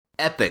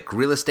Epic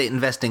Real Estate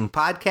Investing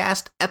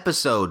Podcast,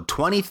 episode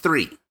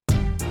 23.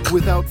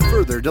 Without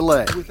further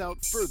delay,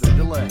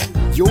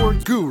 your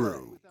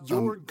guru,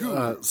 your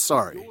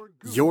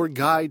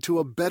guide to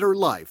a better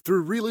life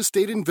through real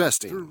estate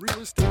investing.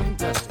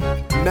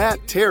 Matt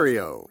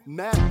Theriault.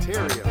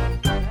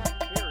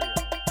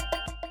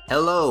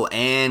 Hello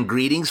and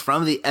greetings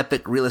from the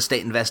Epic Real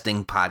Estate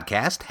Investing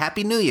Podcast.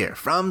 Happy New Year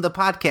from the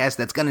podcast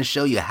that's going to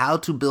show you how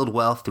to build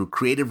wealth through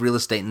creative real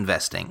estate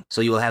investing.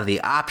 So you will have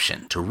the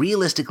option to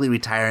realistically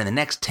retire in the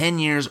next 10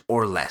 years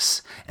or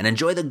less and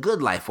enjoy the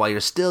good life while you're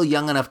still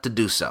young enough to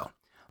do so.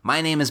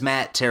 My name is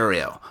Matt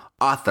Theriault,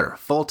 author,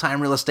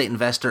 full-time real estate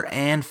investor,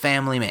 and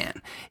family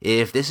man.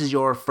 If this is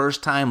your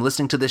first time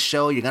listening to this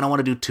show, you're going to want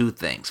to do two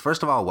things.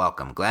 First of all,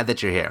 welcome. Glad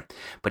that you're here.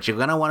 But you're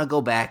going to want to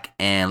go back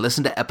and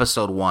listen to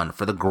episode 1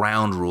 for the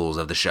ground rules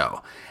of the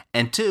show.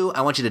 And 2,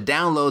 I want you to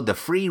download the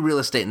free real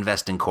estate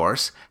investing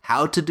course,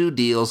 How to Do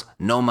Deals,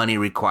 No Money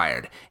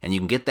Required. And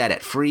you can get that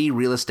at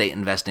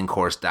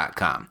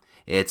freerealestateinvestingcourse.com.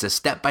 It's a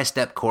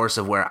step-by-step course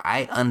of where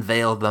I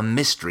unveil the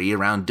mystery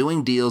around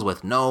doing deals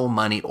with no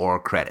money or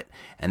credit.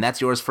 And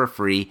that's yours for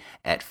free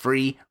at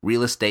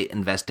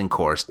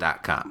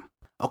freerealestateinvestingcourse.com.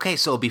 Okay,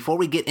 so before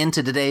we get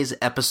into today's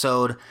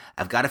episode,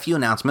 I've got a few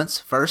announcements.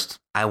 First,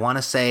 I want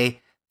to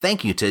say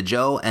thank you to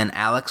Joe and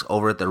Alex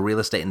over at the Real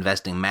Estate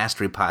Investing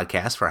Mastery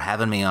Podcast for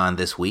having me on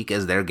this week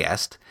as their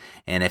guest.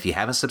 And if you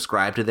haven't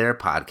subscribed to their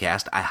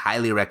podcast, I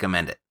highly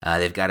recommend it.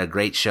 They've got a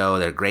great show.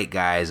 They're great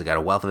guys. They've got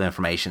a wealth of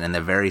information, and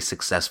they're very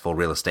successful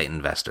real estate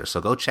investors.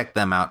 So go check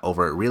them out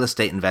over at Real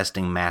Estate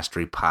Investing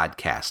Mastery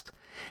Podcast.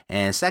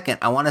 And second,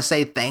 I want to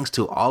say thanks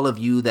to all of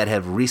you that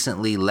have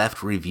recently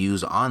left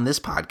reviews on this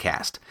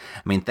podcast.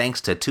 I mean,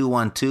 thanks to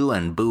 212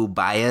 and Boo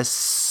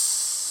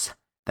Bias.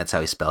 That's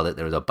how he spelled it.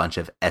 There was a bunch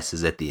of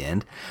S's at the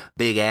end.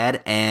 Big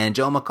Ad and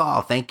Joe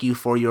McCall. Thank you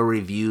for your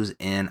reviews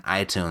in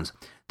iTunes.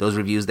 Those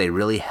reviews, they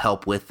really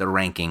help with the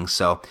rankings.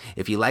 So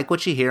if you like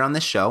what you hear on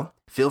this show,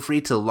 feel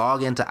free to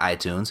log into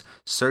iTunes,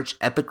 search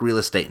Epic Real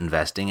Estate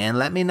Investing, and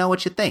let me know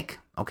what you think.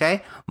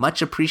 Okay?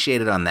 Much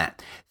appreciated on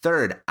that.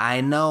 Third, I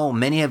know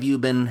many of you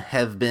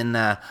have been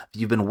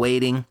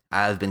waiting.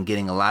 I've been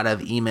getting a lot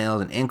of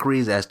emails and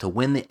inquiries as to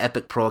when the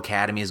Epic Pro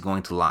Academy is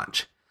going to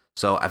launch.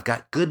 So I've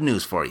got good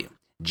news for you.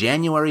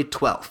 January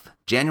 12th.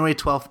 January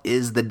 12th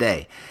is the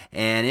day.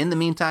 And in the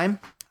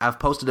meantime, I've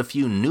posted a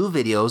few new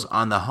videos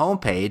on the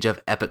homepage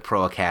of Epic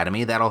Pro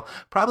Academy that'll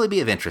probably be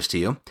of interest to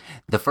you.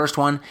 The first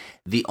one,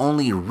 the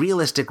only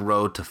realistic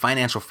road to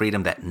financial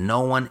freedom that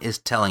no one is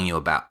telling you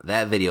about.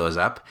 That video is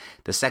up.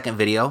 The second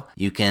video,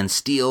 you can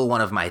steal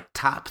one of my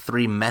top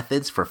 3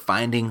 methods for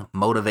finding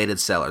motivated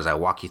sellers. I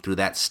walk you through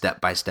that step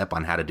by step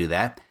on how to do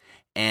that.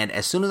 And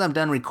as soon as I'm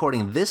done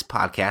recording this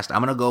podcast,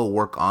 I'm going to go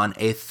work on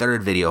a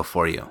third video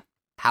for you.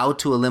 How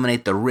to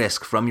eliminate the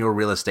risk from your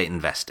real estate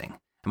investing.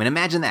 I mean,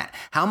 imagine that.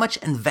 How much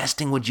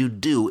investing would you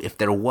do if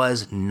there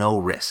was no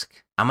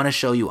risk? I'm going to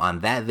show you on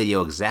that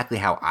video exactly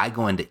how I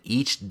go into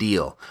each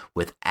deal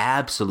with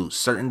absolute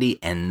certainty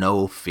and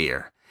no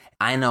fear.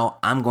 I know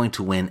I'm going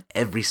to win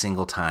every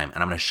single time,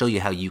 and I'm going to show you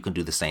how you can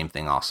do the same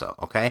thing also,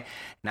 okay?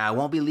 Now, I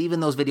won't be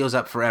leaving those videos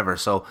up forever,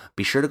 so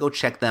be sure to go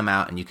check them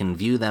out, and you can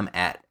view them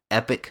at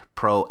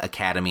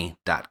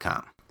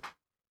epicproacademy.com.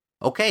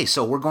 Okay,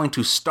 so we're going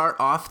to start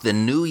off the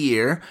new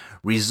year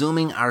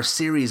resuming our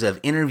series of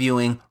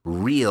interviewing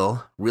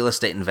real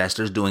estate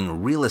investors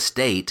doing real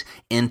estate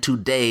in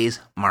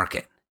today's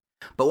market.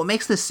 But what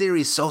makes this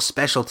series so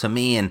special to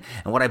me and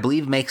what I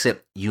believe makes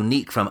it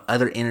unique from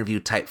other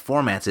interview type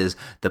formats is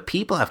the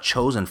people I've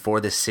chosen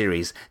for this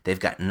series, they've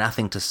got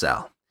nothing to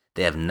sell.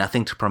 They have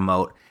nothing to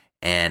promote.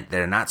 And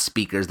they're not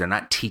speakers, they're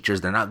not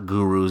teachers, they're not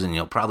gurus, and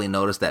you'll probably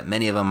notice that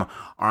many of them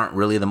aren't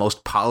really the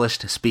most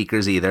polished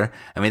speakers either.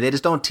 I mean, they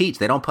just don't teach,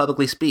 they don't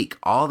publicly speak.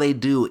 All they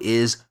do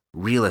is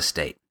real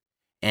estate.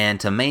 And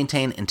to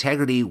maintain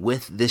integrity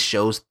with this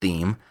show's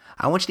theme,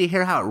 I want you to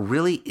hear how it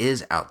really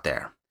is out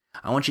there.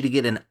 I want you to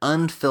get an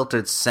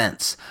unfiltered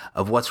sense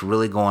of what's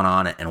really going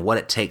on and what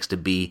it takes to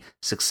be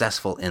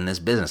successful in this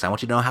business. I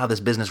want you to know how this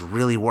business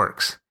really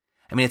works.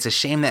 I mean, it's a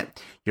shame that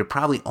you're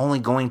probably only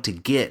going to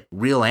get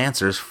real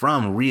answers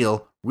from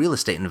real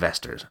estate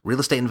investors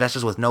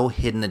with no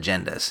hidden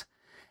agendas.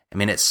 I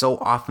mean, it's so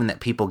often that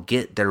people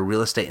get their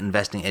real estate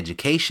investing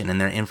education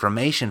and their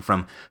information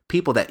from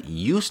people that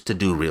used to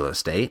do real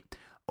estate,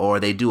 or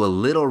they do a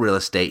little real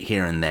estate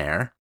here and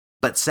there,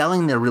 but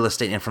selling their real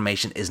estate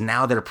information is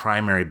now their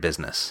primary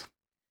business.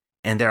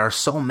 And there are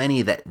so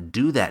many that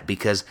do that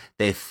because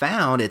they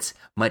found it's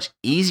much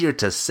easier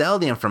to sell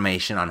the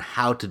information on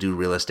how to do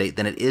real estate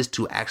than it is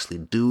to actually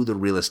do the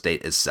real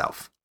estate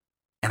itself.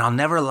 And I'll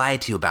never lie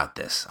to you about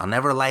this. I'll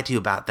never lie to you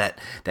about that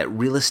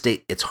real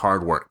estate, it's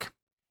hard work.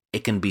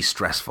 It can be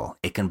stressful.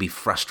 It can be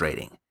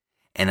frustrating.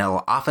 And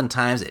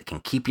oftentimes it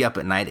can keep you up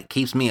at night. It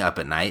keeps me up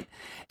at night.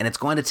 And it's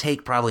going to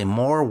take probably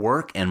more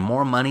work and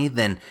more money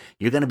than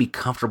you're going to be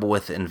comfortable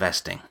with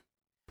investing.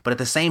 But at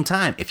the same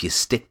time, if you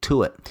stick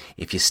to it,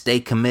 if you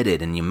stay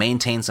committed and you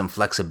maintain some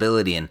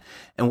flexibility, and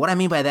what I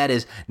mean by that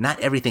is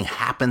not everything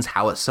happens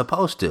how it's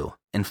supposed to.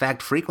 In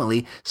fact,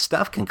 frequently,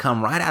 stuff can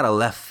come right out of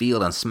left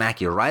field and smack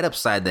you right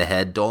upside the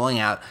head, doling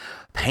out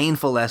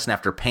painful lesson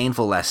after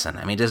painful lesson.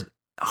 I mean, just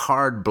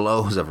hard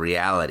blows of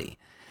reality.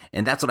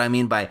 And that's what I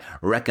mean by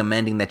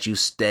recommending that you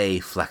stay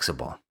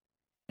flexible.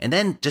 And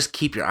then just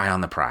keep your eye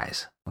on the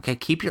prize. Okay,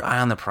 keep your eye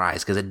on the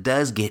prize because it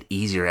does get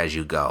easier as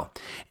you go.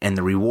 And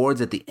the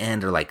rewards at the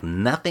end are like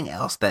nothing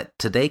else that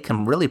today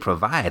can really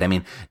provide. I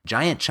mean,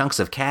 giant chunks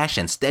of cash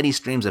and steady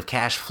streams of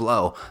cash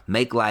flow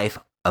make life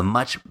a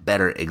much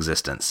better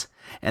existence.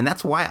 And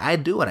that's why I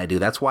do what I do.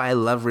 That's why I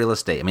love real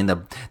estate. I mean,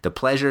 the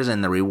pleasures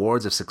and the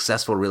rewards of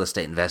successful real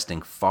estate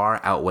investing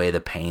far outweigh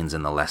the pains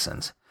and the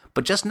lessons.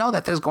 But just know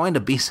that there's going to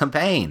be some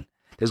pain.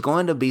 There's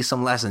going to be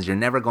some lessons. You're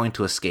never going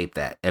to escape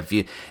that. If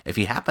you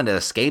happen to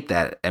escape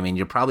that, I mean,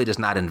 you're probably just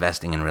not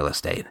investing in real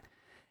estate.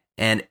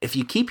 And if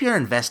you keep your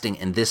investing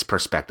in this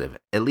perspective,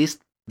 at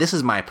least this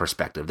is my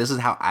perspective. This is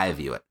how I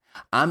view it.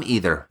 I'm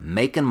either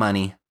making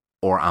money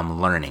or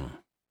I'm learning.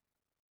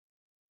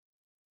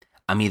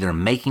 I'm either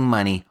making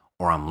money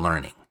or I'm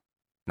learning.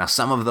 Now,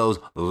 some of those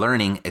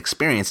learning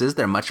experiences,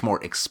 they're much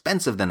more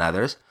expensive than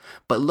others,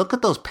 but look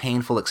at those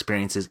painful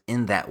experiences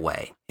in that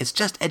way. It's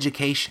just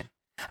education.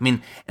 I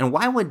mean, and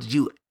why would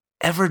you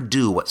ever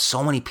do what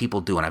so many people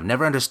do? And I've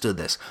never understood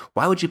this.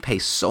 Why would you pay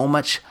so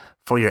much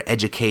for your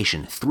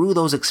education through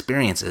those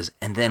experiences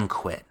and then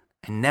quit?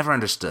 I never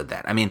understood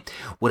that. I mean,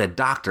 would a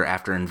doctor,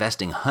 after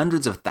investing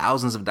hundreds of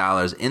thousands of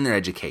dollars in their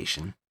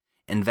education,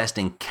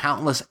 investing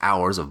countless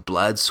hours of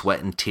blood,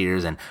 sweat, and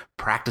tears, and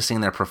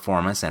practicing their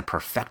performance and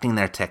perfecting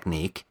their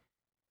technique,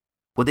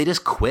 would they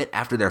just quit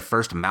after their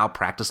first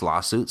malpractice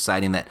lawsuit,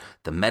 citing that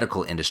the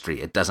medical industry,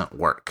 it doesn't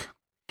work?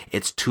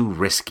 It's too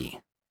risky.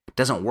 It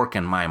doesn't work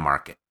in my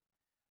market.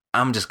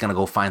 I'm just going to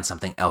go find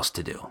something else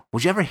to do.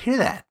 Would you ever hear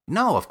that?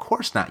 No, of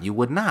course not. You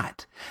would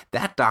not.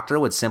 That doctor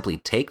would simply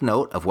take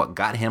note of what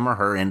got him or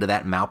her into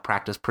that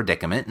malpractice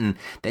predicament, and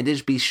they'd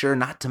just be sure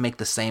not to make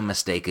the same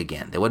mistake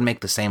again. They wouldn't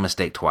make the same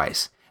mistake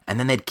twice, and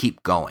then they'd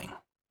keep going.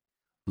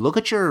 Look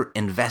at your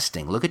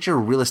investing. Look at your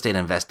real estate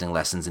investing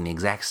lessons in the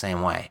exact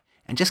same way,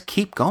 and just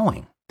keep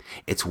going.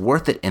 It's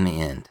worth it in the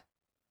end.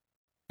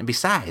 And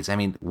besides, I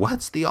mean,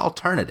 what's the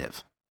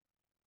alternative?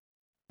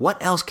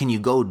 What else can you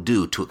go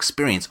do to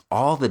experience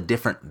all the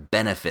different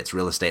benefits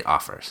real estate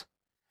offers?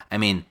 I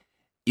mean,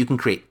 you can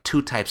create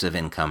two types of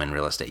income in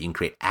real estate. You can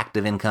create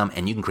active income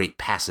and you can create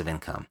passive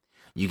income.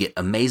 You get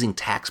amazing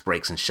tax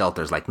breaks and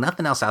shelters like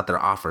nothing else out there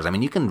offers. I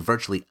mean, you can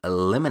virtually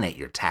eliminate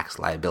your tax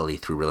liability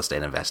through real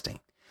estate investing.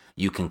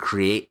 You can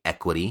create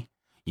equity.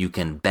 You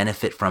can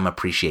benefit from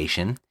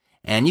appreciation.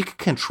 And you can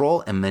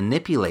control and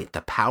manipulate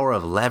the power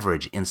of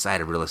leverage inside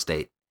of real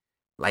estate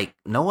like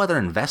no other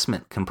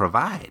investment can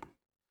provide.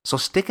 So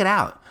stick it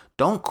out.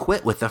 Don't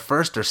quit with the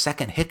first or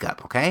second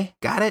hiccup, okay?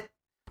 Got it?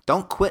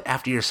 Don't quit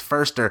after your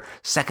first or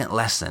second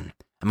lesson.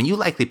 I mean, you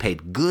likely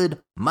paid good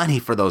money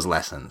for those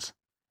lessons.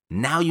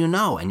 Now you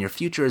know, and your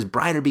future is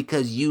brighter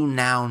because you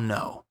now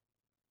know.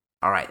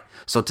 All right,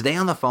 so today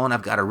on the phone,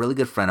 I've got a really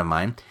good friend of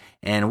mine,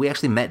 and we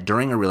actually met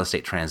during a real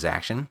estate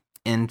transaction.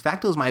 In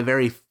fact, it was my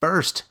very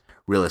first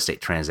real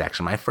estate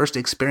transaction, my first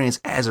experience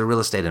as a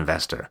real estate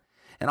investor.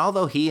 And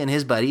although he and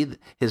his buddy,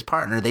 his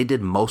partner, they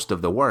did most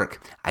of the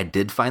work, I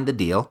did find the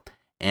deal,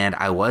 and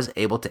I was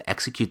able to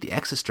execute the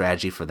exit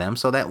strategy for them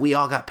so that we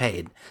all got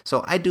paid.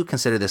 So I do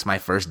consider this my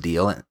first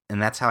deal,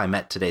 and that's how I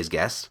met today's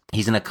guest.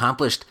 He's an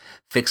accomplished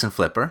fix and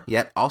flipper,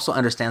 yet also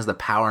understands the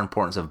power and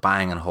importance of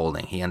buying and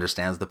holding. He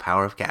understands the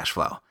power of cash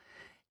flow.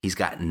 He's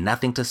got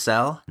nothing to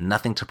sell,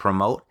 nothing to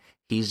promote.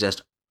 He's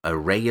just a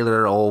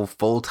regular old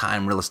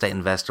full-time real estate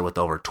investor with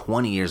over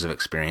 20 years of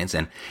experience,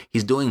 and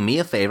he's doing me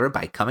a favor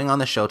by coming on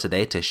the show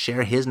today to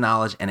share his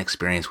knowledge and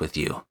experience with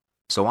you.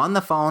 So on the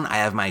phone, I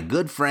have my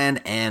good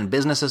friend and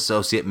business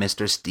associate,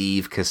 Mr.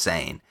 Steve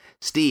Kissane.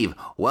 Steve,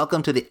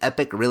 welcome to the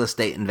Epic Real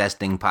Estate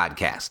Investing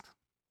Podcast.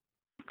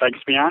 Thanks,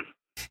 Beyond.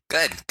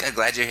 Good.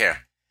 Glad you're here.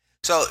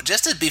 So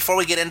before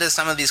we get into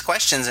some of these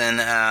questions, and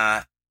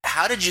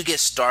how did you get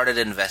started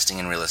investing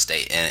in real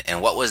estate,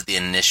 and what was the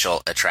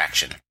initial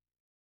attraction?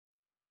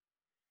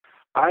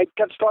 I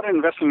got started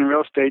investing in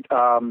real estate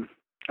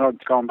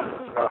it's going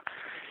back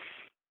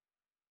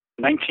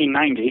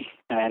 1990,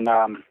 and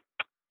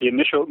the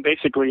initial,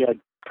 basically, I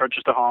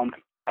purchased a home,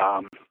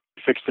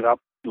 fixed it up,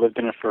 lived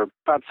in it for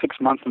about 6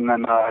 months, and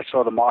then I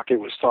saw the market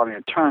was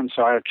starting to turn,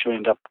 so I actually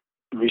ended up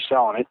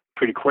reselling it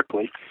pretty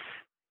quickly.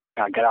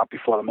 I got out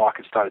before the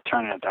market started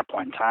turning at that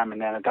point in time, and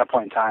then at that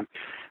point in time,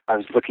 I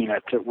was looking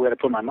at where to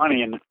put my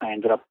money, and I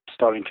ended up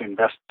starting to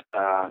invest,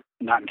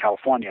 not in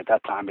California at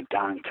that time, but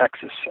down in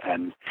Texas.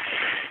 And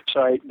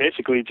so I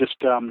basically just,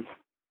 real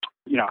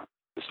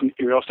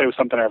estate was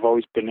something I've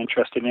always been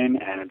interested in,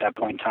 and at that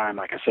point in time,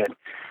 like I said,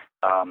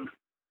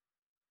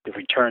 the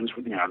returns,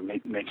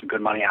 made some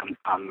good money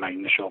on my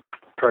initial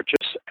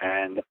purchase,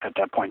 and at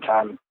that point in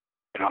time,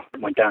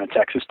 went down to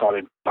Texas,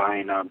 started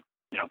buying,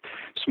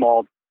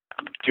 small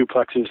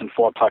duplexes and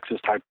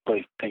fourplexes type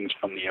things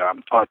from the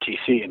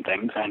RTC and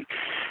things,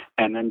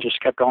 and then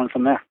just kept going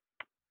from there.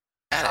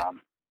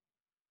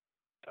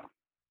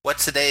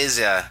 What's today's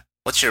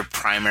what's your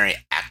primary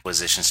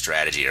acquisition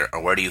strategy,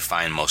 or where do you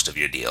find most of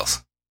your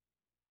deals?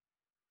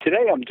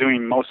 Today I'm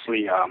doing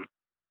mostly,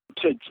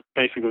 it's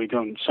basically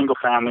doing single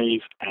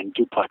families and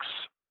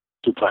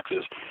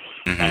duplexes,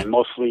 and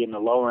mostly in the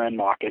lower end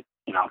market.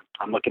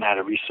 I'm looking at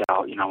a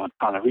resale.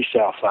 On the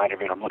resale side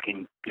of it, I'm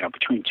looking,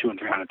 between $200,000 and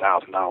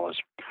 $300,000.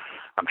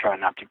 I'm trying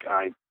not to.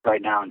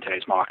 Right now in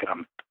today's market,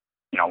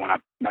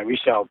 my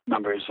resale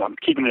numbers, I'm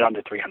keeping it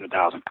under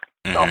 $300,000.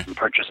 So I'm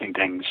purchasing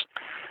things,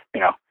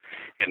 in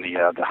the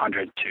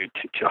 $100,000 to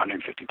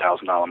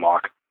 $250,000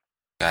 mark.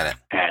 Got it.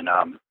 And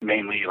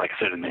mainly, like I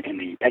said, in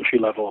the entry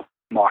level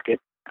market,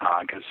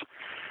 because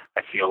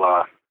I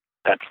feel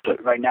that's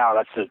right now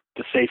that's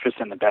the safest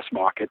and the best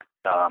market.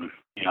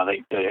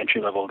 The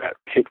entry level got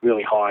hit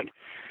really hard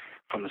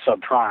from the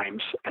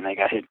subprimes, and they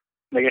got hit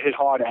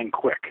hard and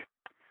quick.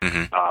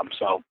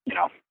 So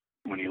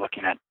when you're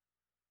looking at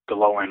the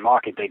lower end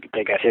market,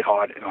 they got hit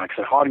hard, and like I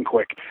said, hard and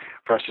quick.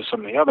 Versus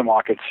some of the other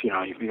markets,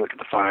 if you look at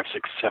the $500,000,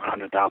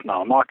 $600,000,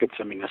 $700,000 markets,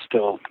 there's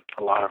still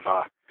a lot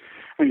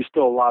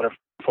of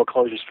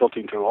foreclosures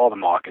filtering through all the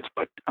markets,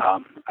 but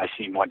I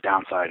see more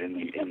downside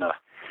in the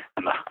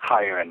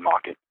higher end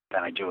market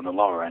than I do in the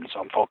lower end. So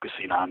I'm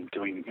focusing on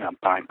doing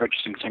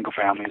purchasing single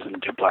families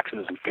and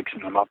duplexes and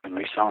fixing them up and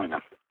reselling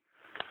them.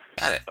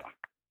 Got it.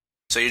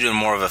 So you're doing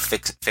more of a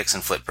fix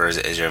and flip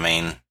is your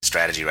main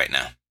strategy right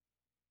now?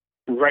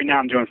 Right now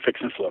I'm doing fix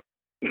and flip.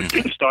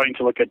 Starting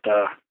to look at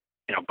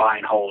buy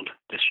and hold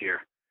this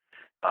year.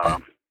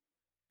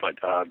 But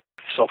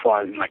so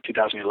far, in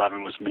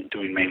 2011, was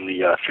doing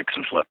mainly fix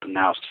and flip, and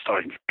now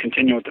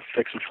continue with the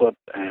fix and flip,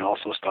 and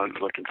also starting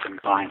to look at some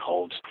buy and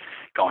holds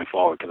going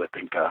forward, because I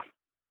think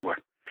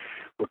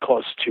we're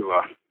close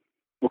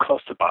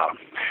to bottom.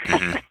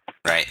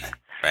 Right.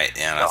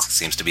 Yeah, that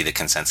seems to be the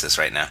consensus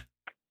right now.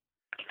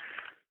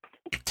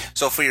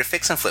 So for your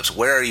fix and flips,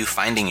 where are you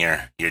finding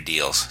your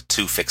deals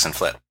to fix and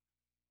flip?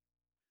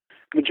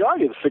 The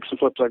majority of the fix and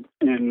flips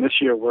in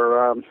this year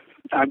were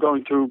I'm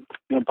going through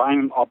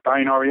buying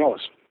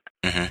REOs.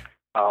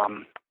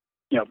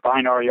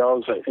 Buying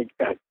REOs I think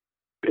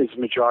is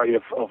the majority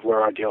of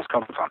where our deals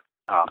come from.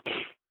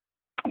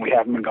 We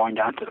haven't been going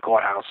down to the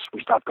courthouse.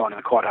 We stopped going to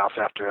the courthouse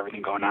after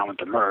everything going on with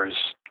the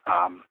MERS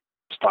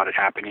started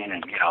happening,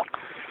 and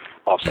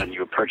all of a sudden you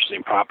were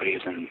purchasing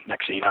properties, and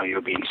next thing you know, you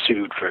were being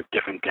sued for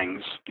different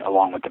things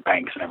along with the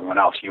banks and everyone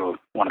else. You were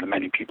one of the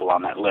many people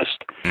on that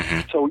list.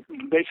 So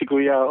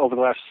basically, over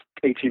the last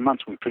 18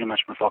 months, we've pretty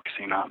much been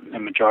focusing on the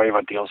majority of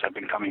our deals have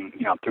been coming,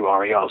 through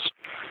REOs.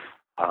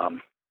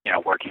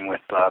 Working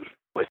with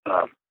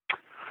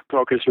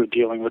brokers who are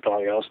dealing with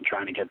REOs and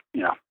trying to get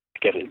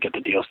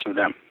the deals through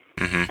them.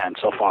 And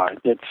so far,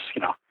 it's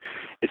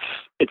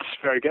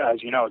very good.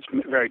 As you know, it's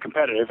very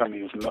competitive.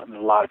 There's a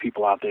lot of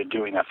people out there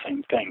doing that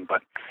same thing.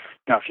 But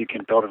if you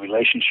can build a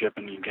relationship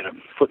and you get a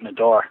foot in the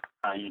door,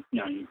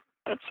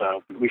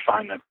 we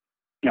find that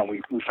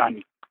we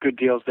find good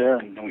deals there,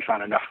 and we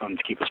find enough of them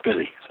to keep us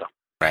busy. So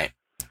right.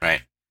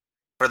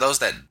 For those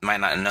that might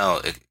not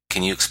know,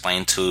 can you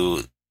explain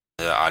to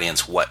the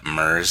audience what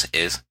MERS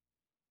is?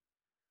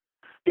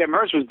 Yeah,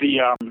 MERS was the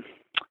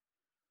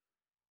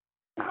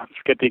I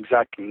forget the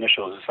exact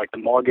initials. It's like the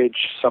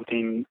mortgage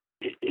something.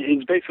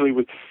 It's basically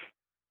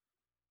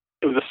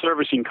it was a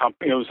servicing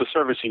company. It was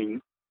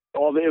it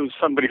was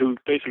somebody who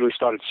basically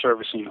started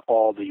servicing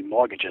all the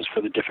mortgages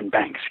for the different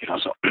banks.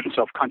 So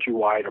if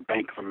Countrywide or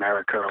Bank of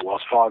America or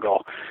Wells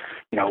Fargo,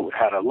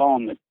 had a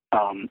loan that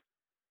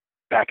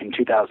back in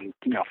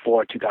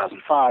 2004,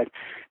 2005,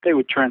 they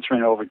would transfer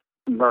it over to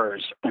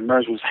MERS, and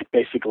MERS was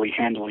basically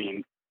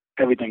handling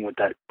everything with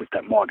that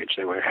mortgage.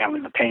 They were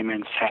handling the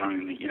payments,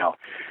 handling the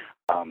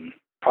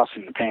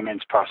processing the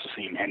payments,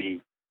 processing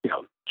any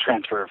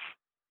transfer of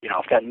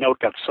if that note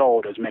got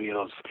sold, as many of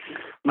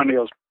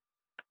those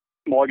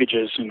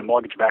mortgages and the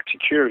mortgage-backed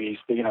securities,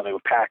 they were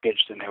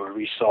packaged and they were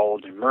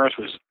resold, and MERS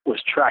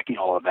was tracking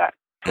all of that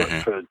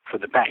for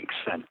the banks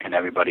and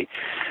everybody,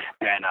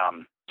 and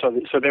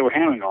so they were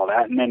handling all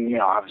that, and then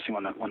obviously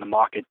when the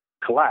market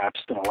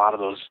collapsed and a lot of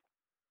those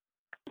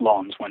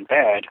loans went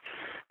bad,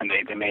 and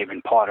they may have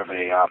been part of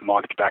a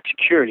mortgage-backed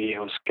security, it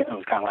was kind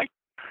of like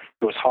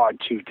it was hard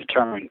to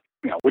determine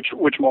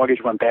which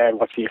mortgage went bad,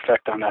 what's the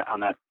effect on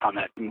that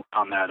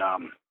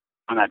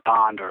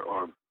bond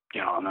or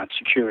on that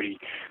security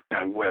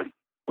where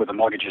the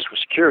mortgages were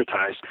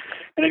securitized.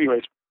 And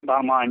anyways,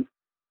 bottom line,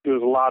 there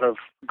was a lot of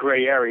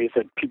gray areas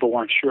that people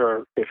weren't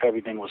sure if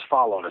everything was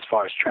followed as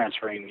far as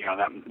transferring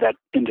that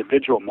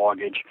individual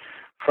mortgage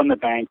from the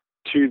bank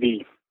to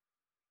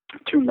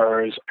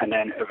MERS, and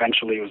then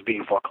eventually it was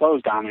being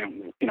foreclosed on,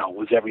 and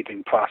was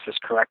everything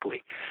processed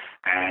correctly,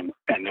 and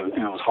it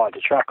was hard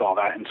to track all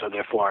that, and so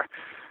therefore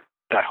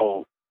that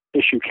whole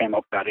issue came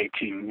up about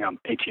 18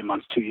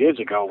 months, 2 years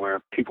ago,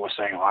 where people were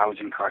saying, I was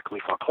incorrectly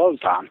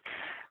foreclosed on,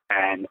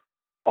 and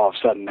all of a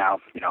sudden now,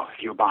 if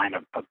you were buying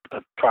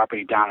a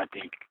property down at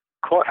the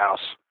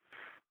courthouse,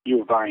 you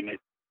were buying it,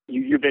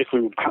 you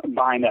basically were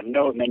buying that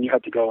note, and then you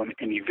had to go and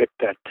evict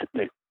the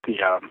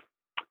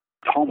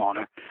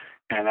homeowner.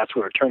 And that's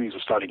where attorneys will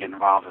start to get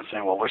involved and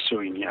saying, well, we're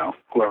suing,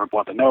 whoever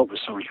bought the note, we're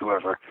suing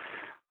whoever,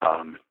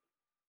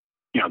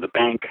 the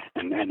bank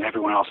and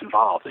everyone else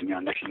involved. And,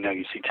 next thing you know,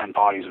 you see 10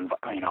 parties,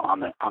 on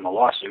the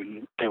lawsuit,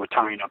 and they were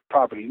tying up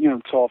property.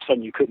 So all of a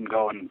sudden you couldn't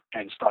go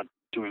and start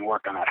doing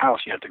work on that house.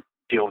 You had to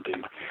deal with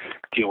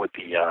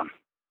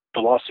the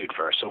lawsuit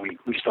first. So we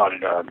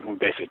started, we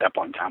basically at that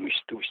point in time, we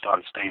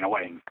started staying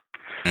away.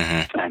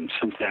 And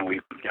since then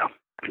we've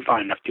been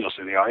finding enough deals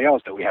through the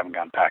REOs that we haven't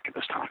gotten back at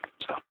this time.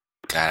 So.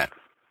 Got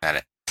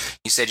it.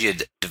 You said you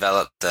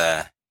developed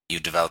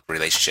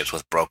relationships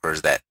with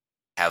brokers that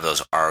have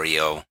those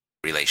REO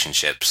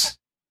relationships.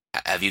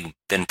 Have you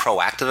been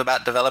proactive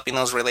about developing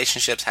those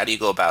relationships? How do you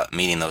go about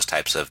meeting those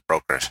types of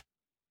brokers?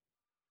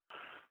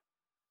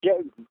 Yeah,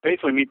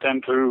 basically meet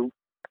them through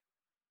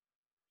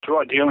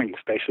our dealings.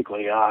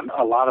 Basically,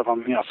 a lot of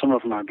them, some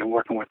of them I've been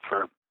working with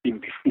for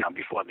even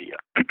before the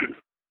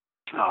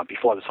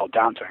before this whole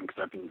downturn,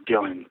 because I've been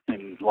dealing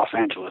in Los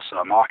Angeles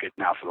market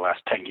now for the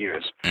last 10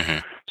 years.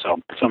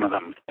 So some of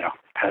them,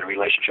 had a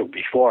relationship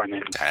before, and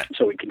then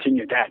so we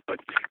continued that. But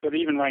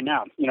even right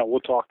now, we'll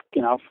talk.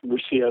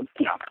 We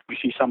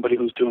see somebody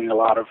who's doing a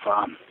lot of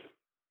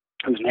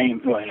whose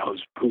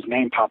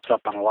name pops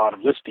up on a lot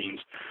of listings.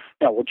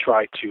 We'll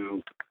try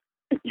to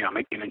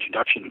make an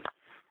introduction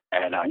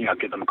and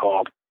give them a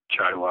call.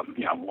 Try to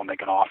we'll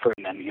make an offer,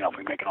 and then if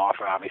we make an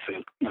offer,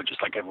 obviously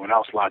just like everyone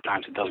else, a lot of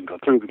times it doesn't go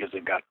through because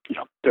they've got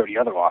 30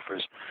 other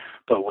offers.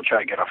 But we'll try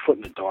to get our foot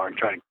in the door and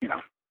try to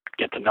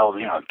get to know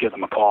give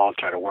them a call,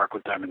 try to work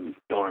with them and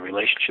build a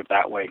relationship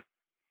that way,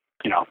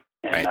 and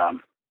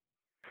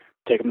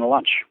take them to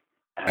lunch.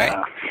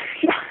 Right.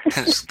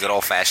 It's good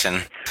old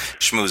fashioned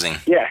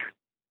schmoozing. Yeah,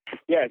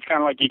 it's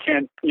kind of like you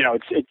can't you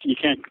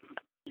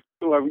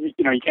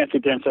can't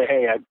sit there and say,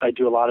 hey, I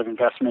do a lot of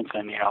investments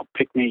and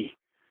pick me.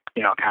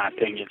 Kind of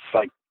thing. It's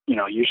like,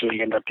 usually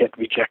you end up getting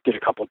rejected a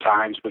couple of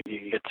times, but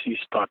you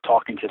start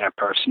talking to that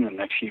person, and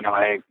next you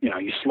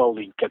you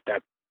slowly get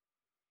them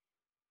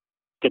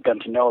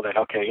to know that,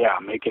 okay, yeah,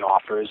 I'm making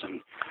offers,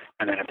 and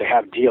then if they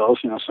have deals,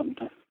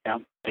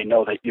 they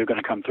know that you're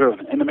going to come through.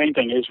 And the main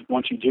thing is,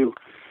 once you do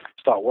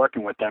start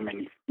working with them,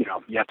 and you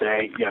have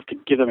to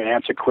give them an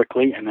answer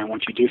quickly, and then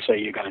once you do say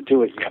you're going to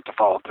do it, you have to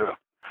follow through.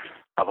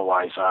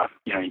 Otherwise,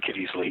 you could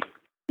easily,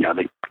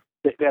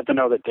 they have to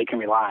know that they can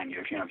rely on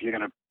you. If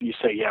you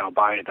say, yeah, I'll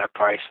buy it at that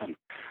price and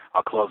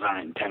I'll close on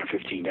it in 10 or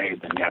 15 days,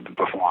 then you have to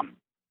perform.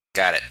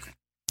 Got it.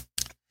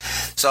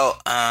 So,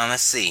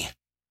 let's see.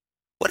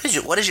 What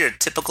is your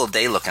typical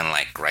day looking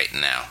like right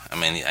now? I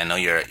mean, I know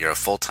you're a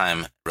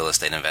full-time real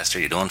estate investor.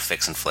 You're doing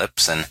fix and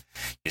flips, and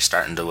you're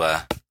starting to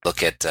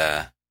look at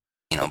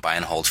buy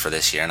and holds for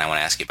this year. And I want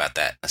to ask you about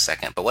that in a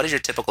second. But what does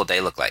your typical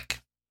day look like?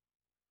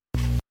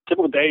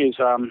 Typical day is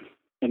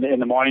in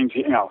the mornings.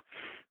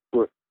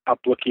 We're up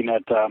looking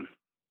at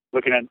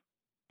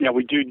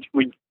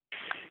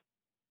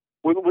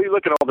we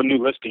look at all the new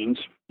listings.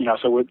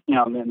 So we're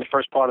in the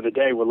first part of the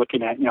day we're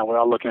looking at we're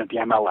all looking at the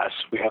MLS.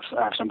 We have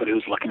somebody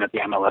who's looking at the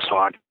MLS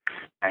hard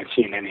and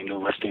seeing any new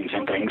listings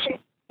and things,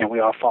 and we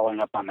are following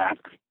up on that.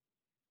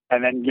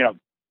 And then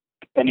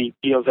any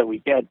deals that we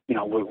get,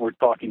 we're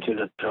talking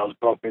to those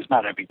brokers,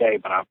 not every day,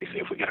 but obviously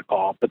if we get a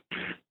call. But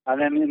and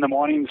then in the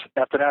mornings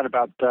after that,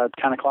 about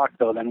 10 o'clock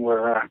though, then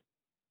we're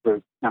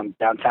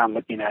downtown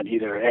looking at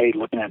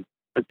looking at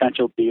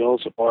potential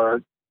deals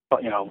or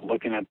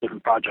looking at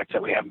different projects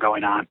that we have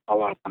going on,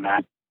 follow up on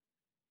that.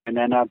 And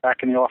then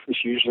back in the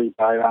office usually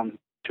by around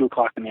 2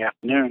 o'clock in the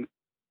afternoon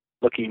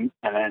looking,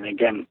 and then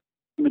again,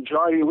 we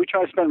try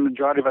to spend the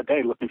majority of our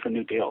day looking for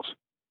new deals.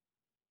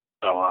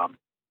 So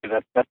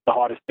that's the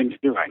hardest thing to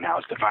do right now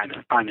is to find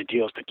the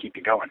deals to keep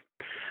you going.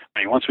 I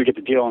mean, once we get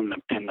the deal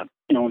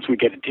once we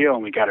get a deal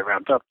and we got it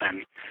wrapped up,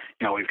 then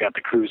we've got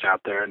the crews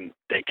out there and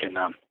they can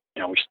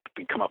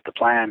we come up the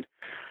plan,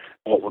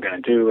 what we're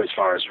going to do as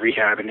far as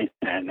rehabbing it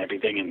and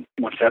everything. And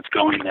once that's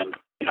going, then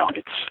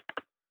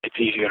it's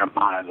easier to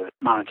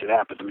monitor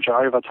that. But the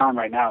majority of our time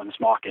right now in this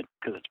market,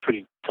 because it's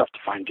pretty tough to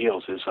find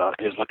deals, is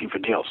looking for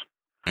deals.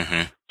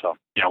 Mm-hmm. So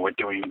we're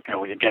doing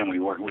we're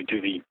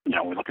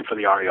looking for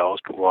the REOs,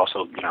 but we're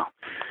also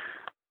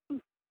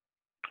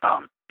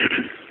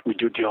we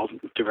do deal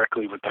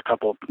directly with a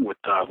couple. We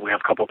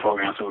have a couple of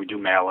programs where we do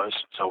mailers,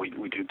 so we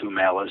do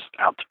mailers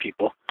out to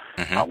people.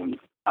 Mm-hmm.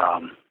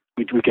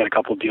 We get a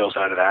couple of deals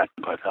out of that,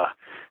 but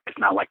it's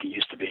not like it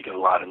used to be. Because a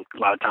lot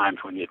of times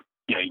when you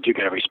do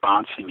get a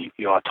response and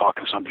you are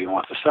talking to somebody who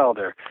wants to sell,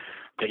 they're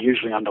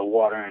usually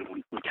underwater, and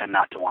we tend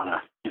not to want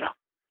to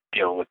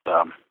deal with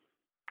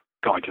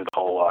going through the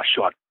whole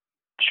short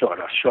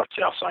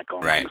sales cycle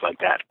and things like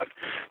that. But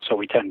so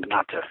we tend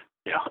not to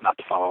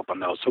follow up on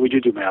those. So we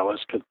do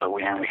mailers, but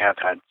we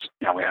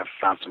have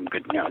found some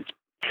good.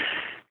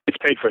 It's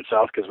paid for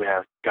itself because we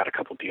have got a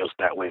couple deals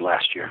that way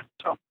last year.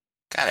 So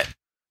got it.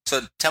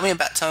 So tell me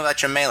about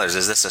your mailers.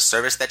 Is this a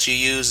service that you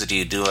use? Do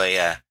you do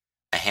a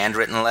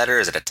handwritten letter?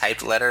 Is it a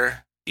typed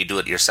letter? Do you do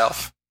it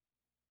yourself?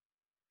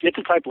 It's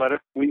a typed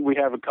letter. We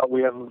have a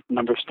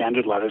number of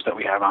standard letters that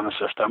we have on the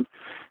system,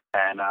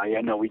 and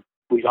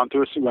we don't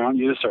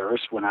use a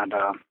service. We're not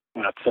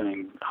we're not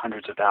sending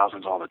hundreds of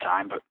thousands all the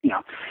time, but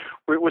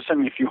we're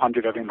sending a few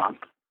hundred every month,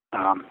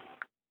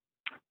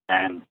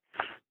 and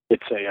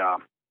it's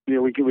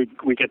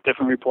we get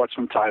different reports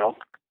from title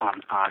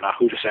on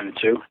who to send it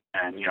to,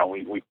 and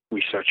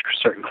we search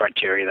certain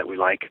criteria that we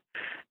like,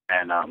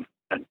 and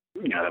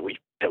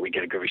that we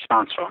get a good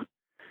response from,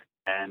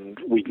 and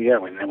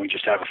then we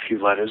just have a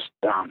few letters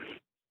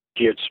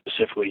geared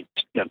specifically,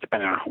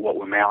 depending on what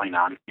we're mailing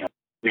on.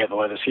 We have the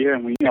letters here,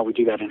 and we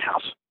do that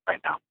in-house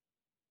right now.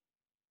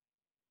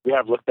 We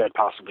have looked at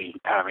possibly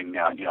having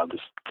there's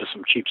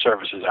some cheap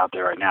services out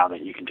there right now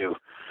that you can do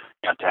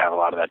to have a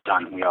lot of that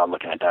done. We are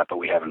looking at that, but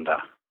we haven't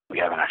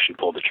actually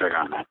pulled the trigger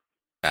on that.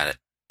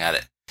 Got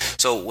it.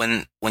 So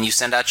when you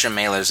send out your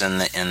mailers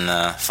and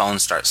the phone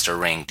starts to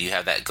ring, do you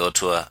have that go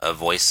to a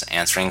voice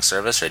answering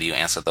service, or do you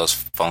answer those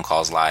phone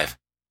calls live?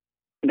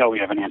 No, we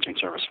have an answering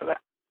service for that.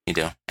 You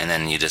do, and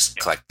then you just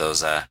collect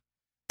those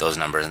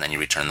numbers, and then you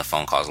return the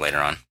phone calls later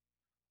on.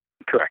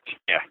 Correct.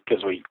 Yeah,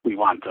 because we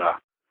want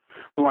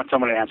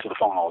someone to answer the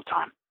phone all the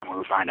time. And when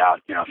we find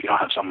out, if you don't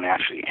have someone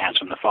actually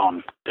answering the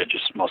phone, they're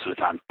just most of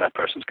the time that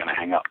person's going to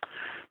hang up.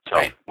 So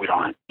right. We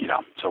don't,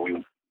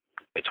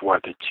 it's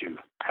worth it to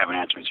have an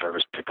answering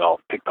service, pick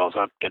those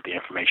up, get the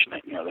information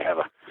that, they have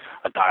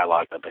a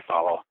dialogue that they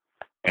follow,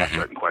 ask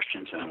certain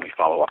questions, and then we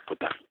follow up with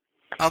them.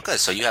 Oh, good.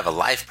 So you have a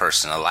live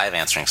person, a live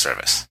answering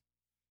service.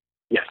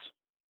 Yes.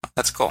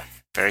 That's cool.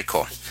 Very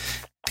cool.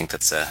 I think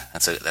that's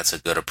a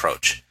good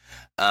approach.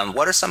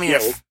 What are some of your?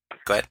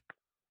 Go ahead.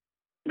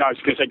 No, I was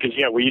going to say, because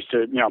we used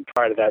to,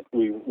 prior to that,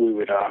 we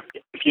would,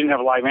 if you didn't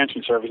have a live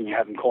answering service and you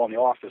had them call in the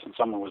office and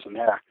someone was in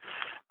there,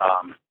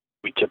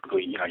 we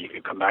typically, you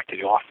could come back to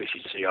the office,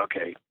 you see,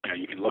 okay,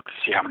 you can look to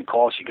see how many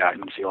calls you got,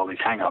 and you see all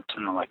these hang-ups,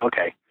 and they're like,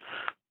 okay,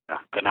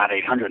 they're not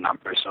 800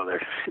 numbers, so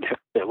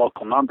they're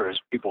local numbers,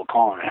 people are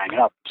calling and hanging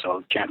up,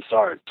 so chances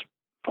are it's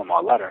from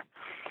our letter,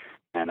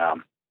 and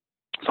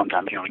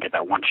sometimes you only get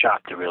that one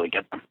shot to really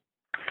get them,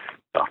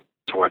 so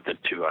it's worth it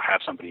to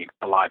have somebody,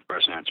 a live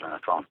person answering the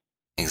phone.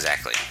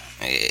 Exactly.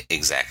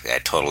 I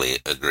totally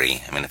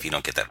agree. I mean, if you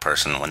don't get that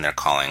person when they're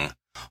calling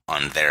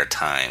on their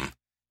time,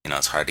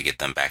 it's hard to get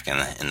them back in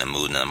the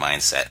mood and the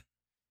mindset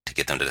to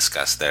get them to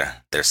discuss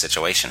their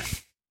situation.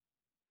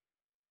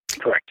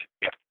 Correct.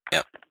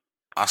 Yep.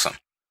 Awesome.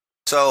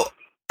 So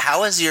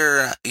how is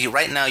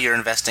right now you're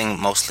investing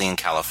mostly in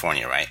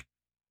California, right?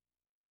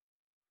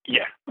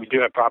 Yeah, we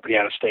do have property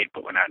out of state,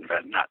 but we're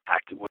not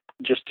active. We're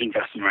just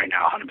investing right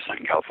now 100%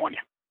 in California.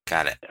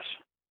 Got it. Yes.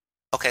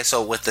 Okay,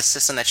 so with the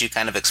system that you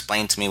kind of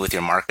explained to me with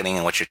your marketing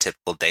and what your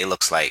typical day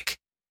looks like,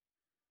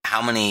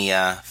 how many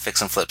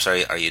fix and flips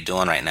are you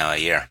doing right now a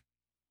year?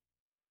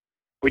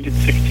 We did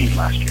 16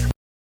 last year.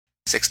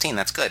 16,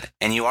 that's good.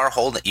 And you are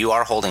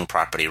holding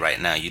property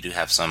right now. You do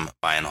have some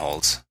buy and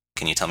holds.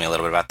 Can you tell me a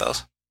little bit about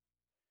those?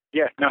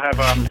 Yeah, no, have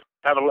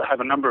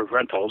a number of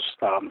rentals.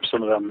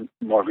 Some of them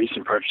more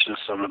recent purchases.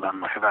 Some of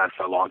them have had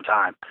for a long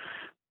time.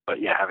 But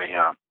yeah, have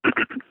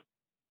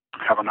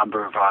a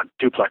number of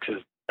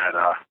duplexes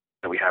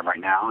that we have right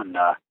now, and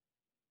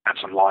have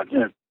some large,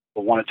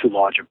 one or two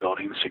larger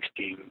buildings,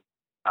 16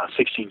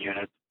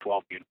 units,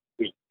 12 units.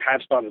 We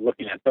have started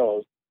looking at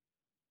those.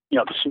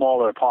 The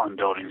smaller apartment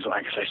buildings,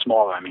 like I say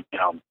smaller, I mean,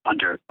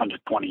 under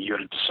 20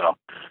 units. So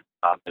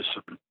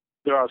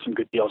there are some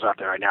good deals out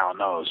there right now on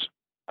those,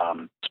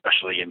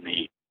 especially in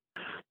the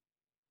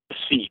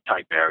C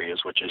type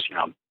areas, which is,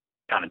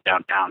 kind of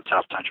downtown,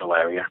 south central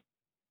area.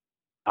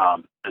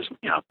 As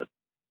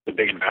the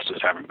big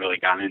investors haven't really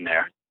gone in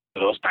there for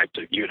those types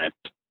of units.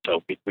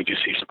 So we do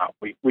see some,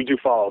 we do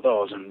follow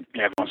those, and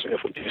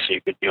if we do see a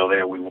good deal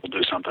there, we will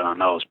do something on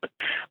those. But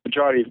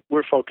majority,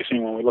 we're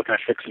focusing when we look at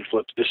fix and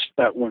flips.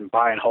 That when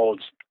buy and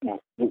holds,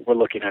 we're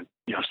looking at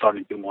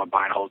starting to do more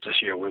buy and holds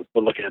this year. We're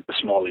looking at the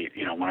smaller,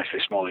 when I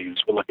say smaller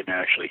units, we're looking at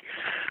actually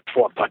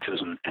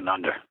fourplexes and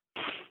under,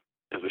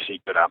 because we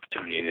see good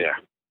opportunity there.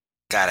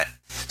 Got it.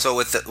 So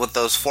with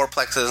those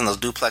fourplexes and those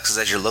duplexes,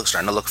 as you're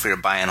starting to look for your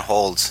buy and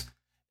holds,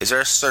 is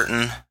there a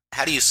certain,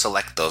 how do you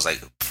select those?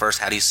 Like, first,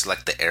 how do you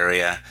select the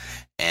area?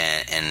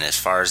 And as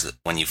far as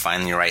when you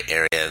find the right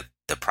area,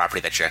 the property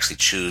that you actually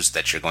choose,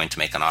 that you're going to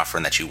make an offer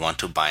and that you want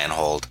to buy and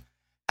hold,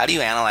 how do you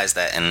analyze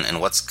that?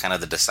 And what's kind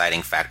of the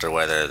deciding factor,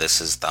 whether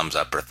this is thumbs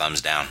up or thumbs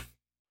down?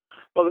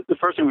 Well, the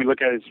first thing we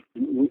look at is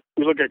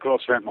we look at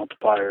gross rent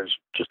multipliers,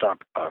 just our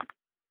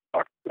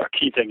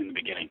key thing in the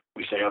beginning.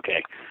 We say,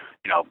 okay,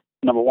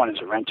 number one, is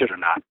it rented or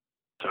not?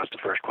 So that's the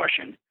first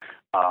question.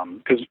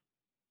 Because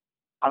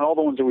on all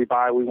the ones that we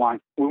buy, we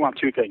want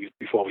two things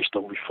before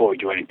we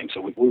do anything.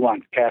 So we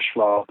want cash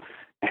flow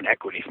and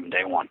equity from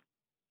day one.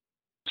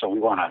 So we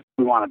want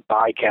to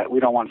buy cash. We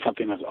don't want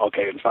something that's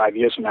okay in 5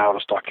 years from now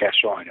it'll start cash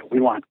flowing.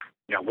 We want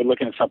we're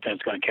looking at something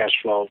that's going to cash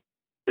flow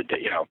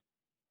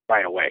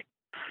right away.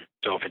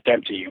 So if it's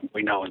empty,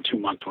 we know in 2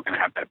 months we're going to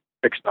have that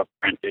fixed up,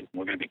 rented.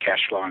 We're going to be cash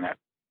flowing that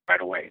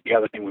right away. The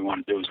other thing we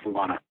want to do is we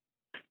want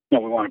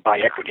to buy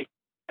equity,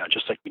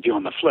 just like we do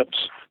on the flips.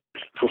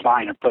 If we're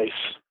buying a place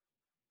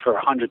for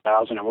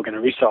 $100,000 and we're going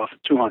to resell it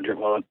for $200,000,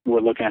 well,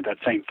 we're looking at that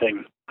same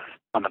thing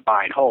on the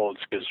buy and holds,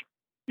 because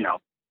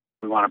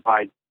we want to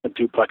buy a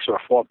duplex or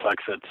a fourplex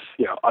that's,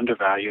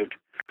 undervalued.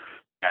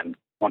 And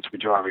once we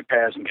do our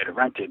repairs and get it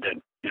rented,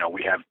 then,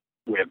 we have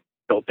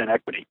built-in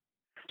equity.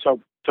 So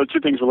two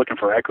things we're looking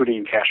for: equity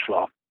and cash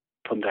flow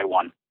from day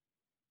one.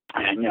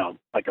 And,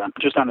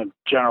 just on a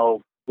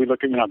general, we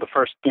look at, the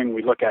first thing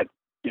we look at,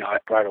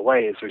 right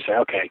away is we say,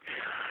 okay,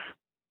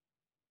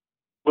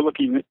 we're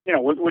looking,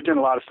 we're doing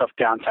a lot of stuff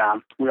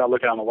downtown. We are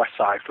looking on the west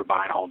side for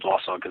buying homes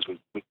also, because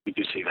we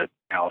do see that,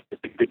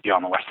 it's a good deal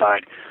on the west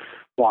side.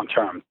 Long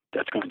term,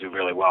 that's going to do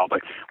really well.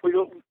 But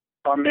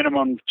our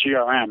minimum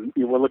GRM,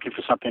 we're looking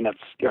for something that's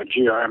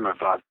GRM of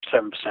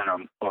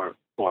 7% or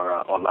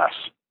less.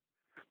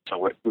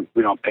 So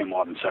we don't pay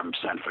more than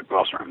 7% for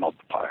gross rent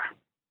multiplier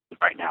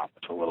right now.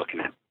 That's what we're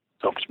looking at.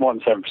 So if it's more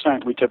than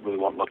 7%, we typically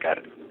won't look at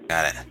it.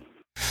 Got it.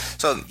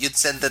 So you'd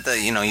said that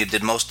you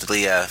did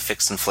mostly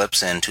fix and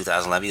flips in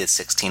 2011. You did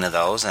 16 of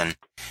those, and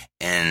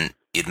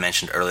you'd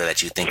mentioned earlier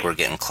that you think we're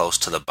getting close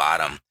to the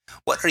bottom.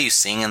 What are you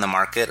seeing in the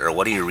market, or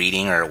what are you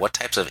reading, or what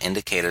types of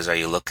indicators are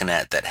you looking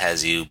at that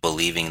has you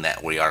believing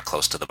that we are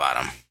close to the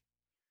bottom?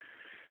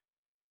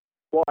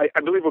 Well,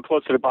 I believe we're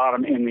close to the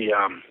bottom in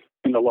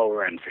the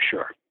lower end for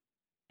sure.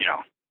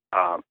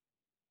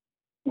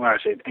 When I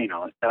say,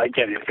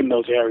 again, in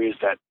those areas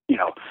that,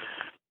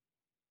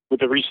 with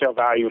the resale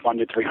value of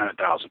under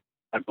 $300,000,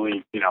 I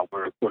believe,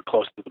 we're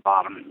close to the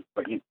bottom,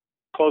 but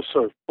close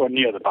or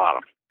near the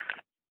bottom.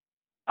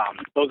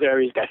 Those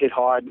areas got hit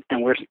hard,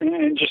 and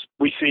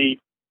we see,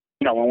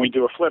 when we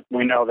do a flip,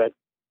 we know that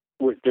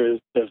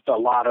there's a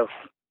lot of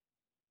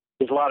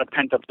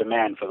pent up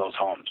demand for those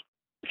homes.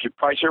 If you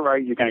price it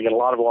right, you're going to get a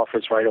lot of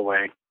offers right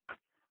away.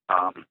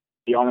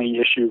 The only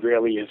issue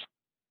really is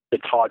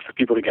it's hard for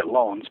people to get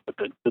loans, but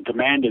the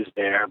demand is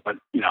there. But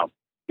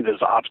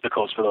there's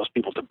obstacles for those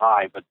people to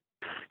buy. But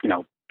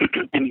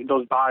and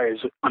those buyers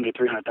under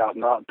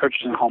 $300,000,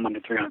 purchasing a home under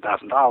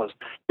 $300,000,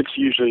 it's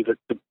usually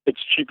it's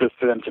cheaper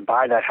for them to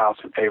buy that house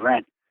and pay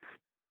rent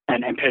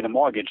and pay the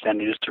mortgage than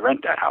it is to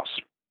rent that house.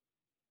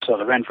 So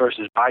the rent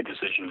versus buy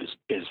decision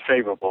is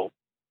favorable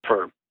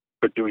for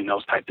doing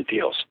those type of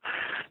deals.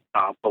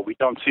 But we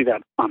don't see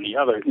that on the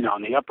other,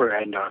 on the upper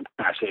end, or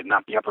I say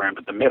not the upper end,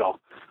 but the middle.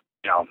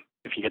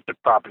 If you get the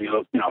property,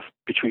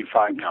 between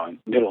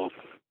middle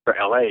for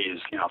LA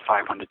is,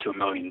 $500 to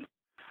 $1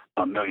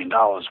 million.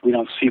 We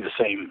don't see the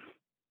same.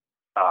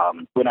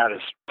 We're not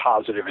as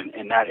positive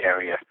in that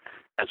area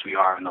as we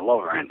are in the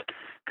lower end,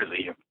 because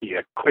the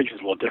equation is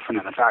a little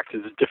different, and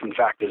there's different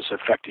factors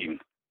affecting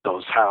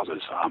those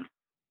houses.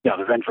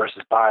 The rent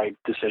versus buy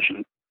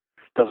decision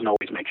doesn't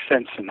always make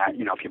sense in that,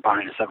 if you're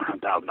buying a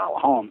 $700,000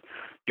 home,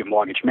 your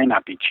mortgage may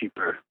not be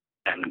cheaper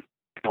than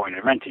going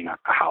and renting a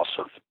house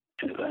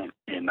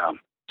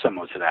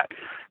similar to that.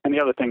 And the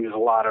other thing is a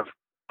lot of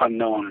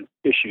unknown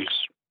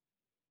issues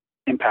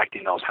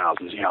impacting those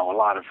houses. There's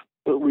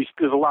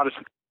a lot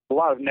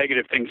of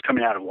negative things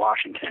coming out of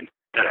Washington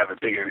that have a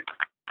bigger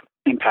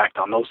impact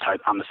on the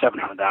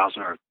 $700,000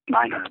 or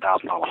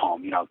 $900,000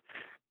 home.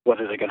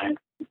 Whether they're going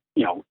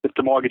to, if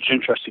the mortgage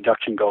interest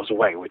deduction goes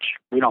away, which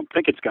we don't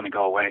think it's going to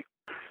go away,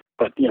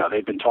 but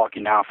they've been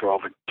talking now for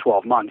over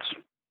 12 months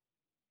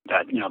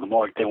that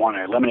they want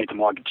to eliminate the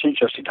mortgage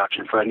interest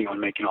deduction for anyone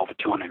making over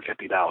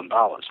 $250,000.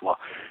 Well,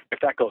 if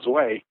that goes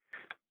away,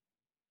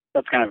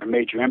 that's kind of a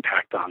major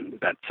impact on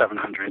that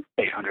 $700,000,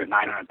 $800,000,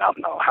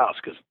 $900,000 house,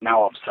 because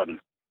now all of a sudden,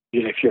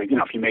 if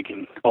you're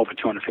making over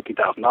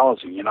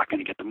 $250,000 and you're not going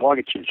to get the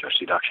mortgage interest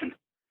deduction,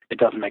 it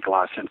doesn't make a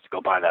lot of sense to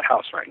go buy that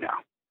house right now.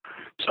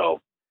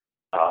 So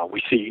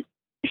we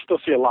still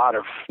see a lot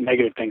of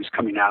negative things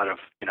coming out of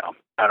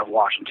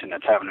Washington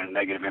that's having a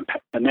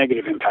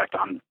negative impact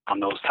on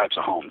those types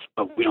of homes.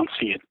 But we don't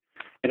see it.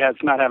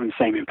 It's not having the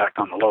same impact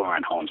on the lower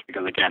end homes,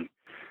 because again,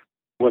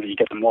 whether you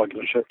get the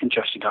mortgage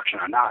interest deduction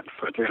or not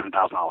for a $300,000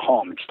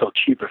 home, it's still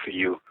cheaper for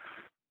you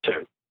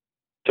to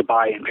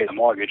buy and pay the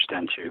mortgage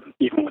than to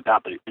even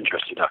without the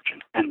interest deduction.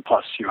 And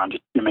plus, you're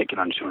making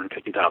under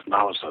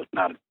 $250,000, so it's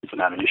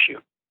not an issue.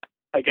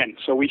 Again,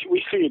 so we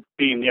see it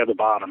being near the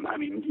bottom. I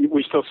mean,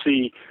 we still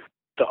see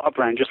the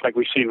upper end, just like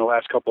we've seen in the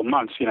last couple of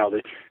months.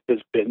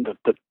 There's been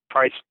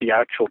the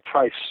actual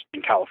price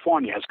in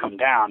California has come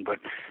down, but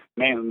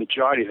mainly the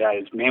majority of that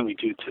is mainly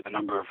due to the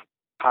number of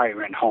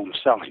higher end homes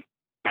selling.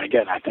 And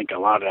again, I think a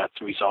lot of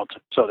that's a result.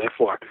 So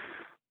therefore,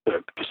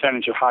 the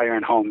percentage of higher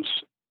end homes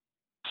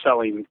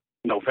selling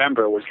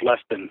November was less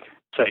than,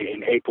 say,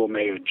 in April,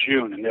 May, or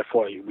June, and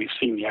therefore we've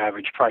seen the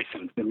average price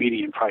and the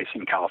median price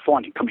in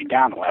California coming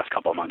down the last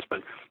couple of months.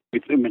 But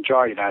the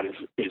majority of that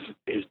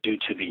is due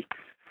to the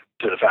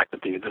fact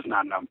that there's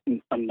not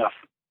enough.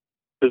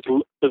 There's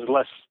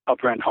less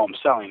upper end home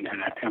selling,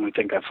 and we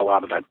think that's a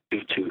lot of that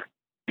due to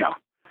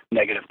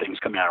negative things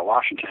coming out of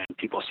Washington. And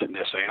people sitting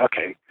there saying,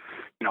 okay,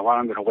 well,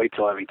 I'm going to wait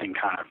till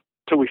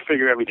we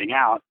figure everything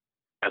out.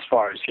 As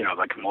far as,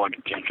 like a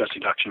mortgage interest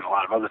deduction and a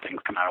lot of other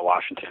things come out of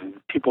Washington.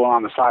 People are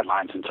on the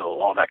sidelines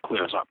until all that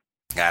clears up.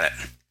 Got it.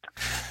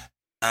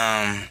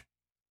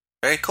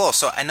 Very cool.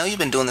 So I know you've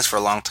been doing this for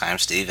a long time,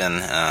 Steve,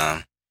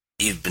 and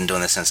you've been doing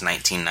this since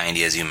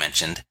 1990, as you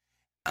mentioned.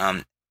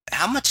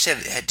 How much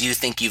do you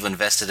think you've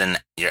invested in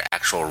your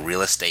actual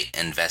real estate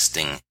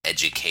investing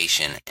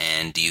education,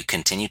 and do you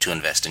continue to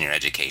invest in your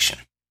education?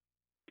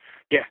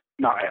 Yeah,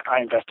 no,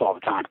 I invest all the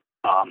time.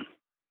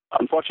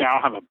 Unfortunately, I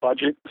don't have a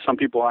budget. Some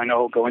people I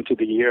know go into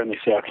the year and they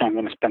say, "Okay, I'm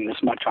going to spend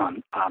this much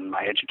on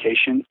my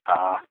education."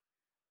 I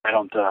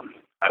don't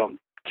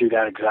do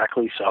that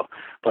exactly. So,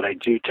 but I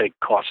do take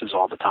courses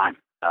all the time.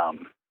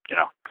 You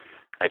know,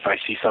 if I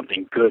see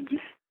something good,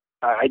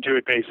 I do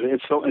it basically.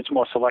 It's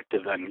more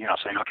selective than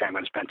saying, "Okay, I'm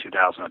going to spend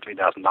 $2,000 or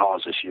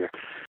 $3,000 this year."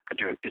 I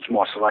do it. It's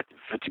more selective.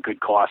 If it's a good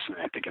course and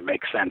I think it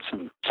makes sense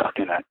and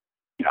something that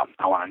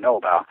I want to know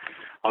about,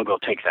 I'll go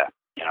take that.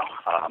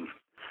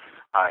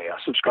 I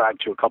subscribe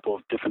to a couple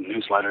of different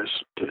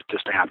newsletters to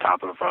stay on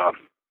top of on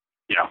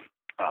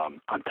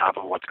top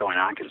of what's going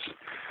on, because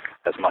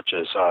as much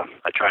as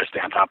I try to stay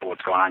on top of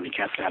what's going on, you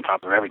can't stay on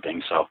top of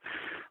everything. So,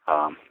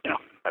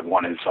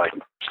 one is like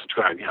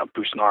subscribe.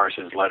 Bruce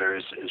Norris's letter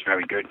is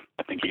very good.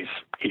 I think he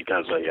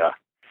does a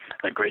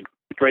great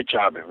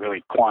job at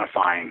really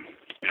quantifying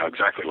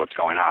exactly what's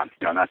going on.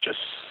 Not just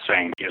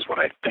saying here's what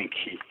I think.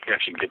 He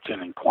actually gets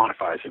in and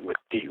quantifies it with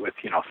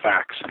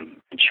facts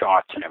and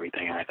charts and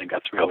everything. And I think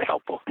that's really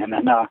helpful. And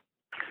then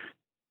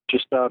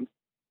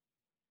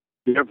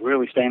you're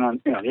really staying on,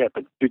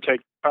 but you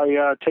take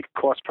a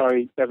course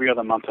probably every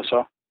other month or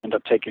so. End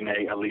up taking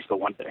at least a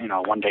one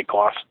day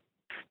course.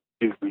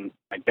 You can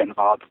get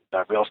involved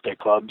with real estate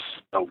clubs.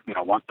 So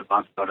once a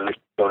month, go to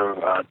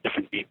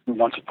different meetings.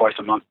 Once or twice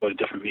a month, go to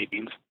different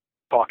meetings,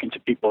 talking to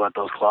people at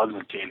those clubs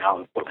and seeing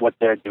what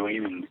they're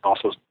doing, and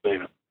also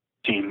seeing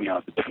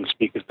the different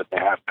speakers that they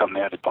have come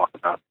there to talk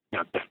about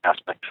different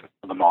aspects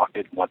of the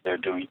market and what they're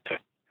doing to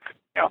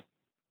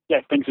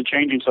things are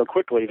changing so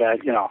quickly that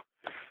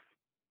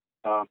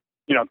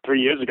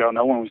 3 years ago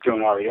no one was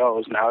doing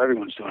REOs. Now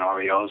everyone's doing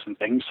REOs and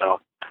things. So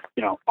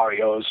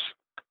REOs.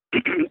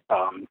 There's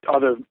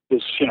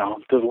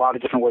a lot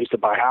of different ways to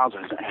buy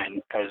houses,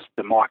 and as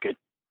the market,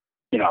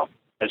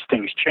 as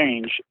things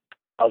change,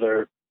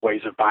 other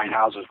ways of buying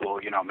houses will,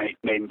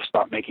 maybe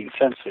start making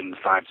sense in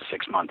 5 to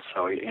 6 months.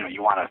 So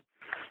you want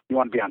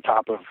to be on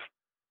top of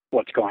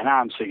what's going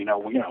on, so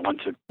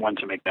when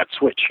to make that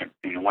switch,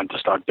 when to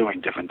start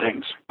doing different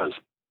things, because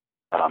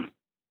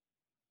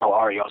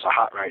REOs are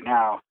hot right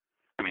now.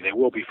 I mean, they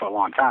will be for a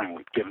long time,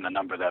 given the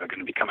number that are going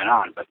to be coming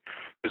on. But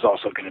there's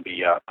also going to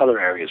be other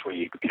areas where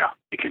you can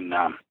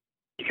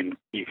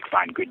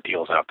find good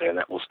deals out there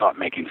that will start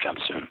making sense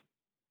soon.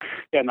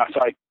 Yeah, no. So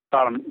I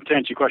thought, to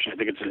answer your question, I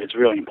think it's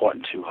really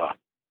important to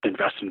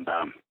invest in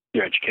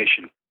your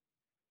education,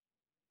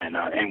 and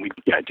I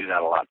do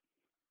that a lot.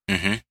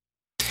 Mm-hmm.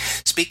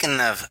 Speaking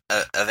of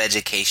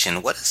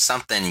education, what is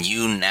something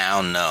you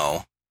now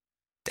know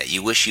that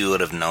you wish you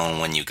would have known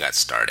when you got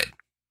started?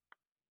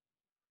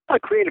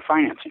 Creative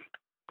financing.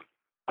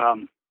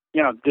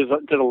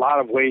 There's a lot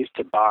of ways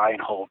to buy and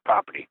hold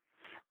property,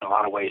 and a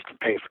lot of ways to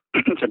pay for.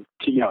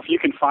 If you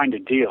can find a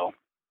deal,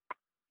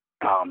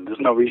 there's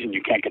no reason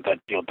you can't get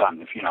that deal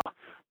done. If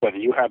whether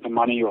you have the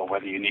money or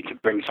whether you need to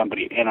bring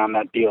somebody in on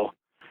that deal,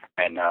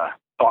 and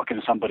talking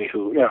to somebody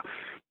who,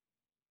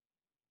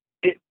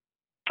 the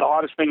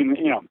hardest thing,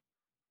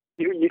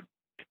 you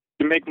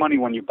make money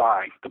when you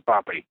buy the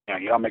property.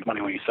 You don't make money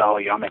when you sell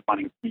it. You don't make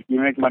money. You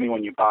make money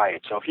when you buy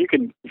it. So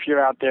if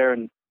you're out there,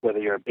 and whether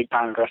you're a big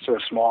time investor or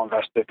a small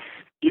investor,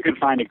 you can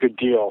find a good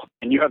deal,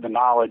 and you have the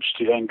knowledge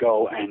to then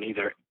go and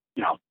either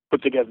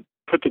put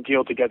the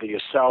deal together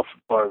yourself,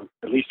 or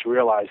at least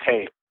realize,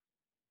 hey,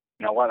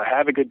 you know what, I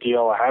have a good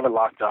deal, I have it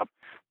locked up,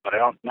 but I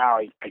don't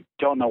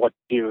know what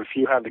to do. If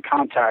you have the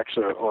contacts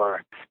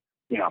or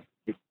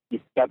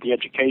you've got the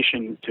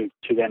education to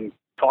then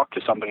talk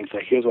to somebody and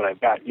say, here's what I've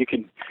got, you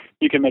can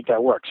make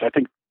that work. So I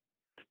think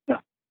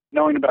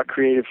knowing about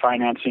creative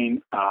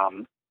financing,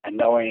 and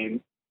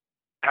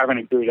having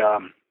a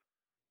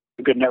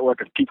good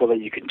network of people that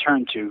you can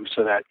turn to,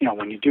 so that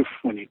when you do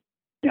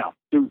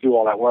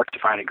all that work to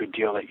find a good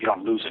deal, that you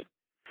don't lose it.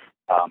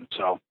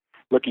 So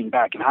looking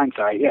back in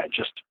hindsight,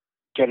 just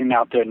getting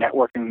out there,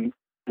 networking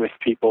with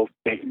people,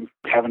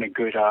 having a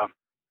good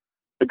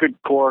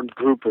core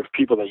group of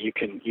people that you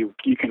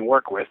can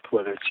work with,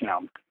 whether it's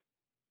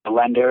a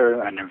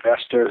lender, an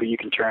investor who you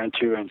can turn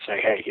to and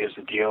say, hey, here's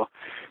the deal.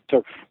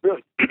 So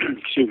really,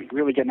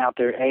 really getting out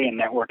there, and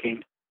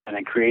networking, and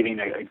then creating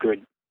a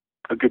good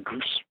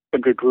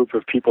group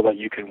of people that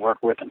you can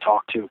work with and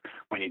talk to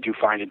when you do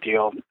find a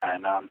deal,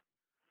 and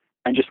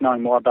just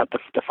knowing more about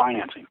the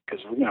financing,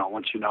 because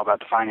once you know about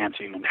the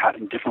financing and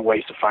having different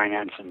ways to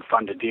finance and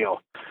fund a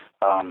deal,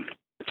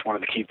 it's one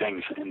of the key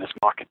things in this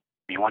market.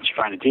 I mean, once you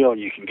find a deal,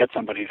 you can get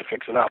somebody to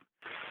fix it up.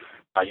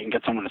 You can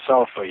get someone to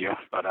sell it for you,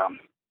 but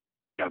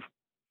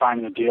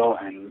finding the deal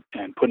and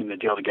putting the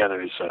deal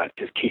together is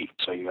key.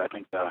 So I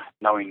think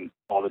knowing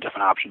all the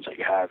different options that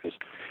you have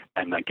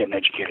and getting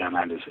educated on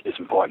that is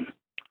important.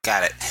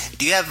 Got it.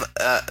 Do you have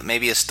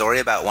maybe a story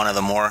about one of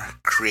the more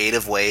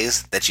creative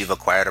ways that you've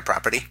acquired a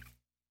property?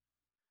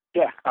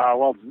 Yeah.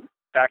 Well,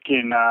 back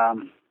in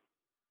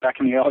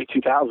the early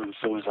 2000s,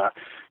 it was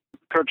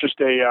purchased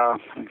it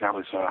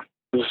was a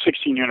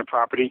 16-unit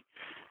property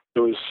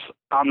was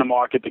on the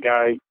market. The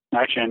guy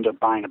actually ended up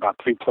buying about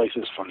 3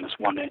 places from this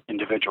one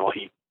individual.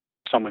 He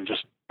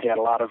had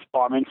a lot of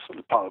apartment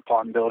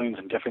buildings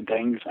and different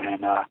things,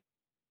 and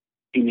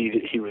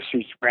he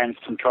ran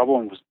into some trouble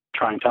and was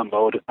trying to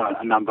unload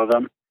a number of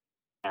them,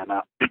 and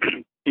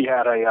he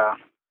had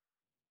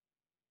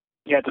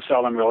to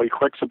sell them really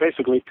quick. So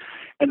basically,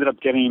 ended up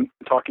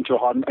talking to a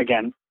hard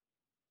again.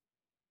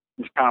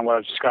 It's kind of what I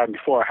was describing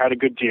before. I had a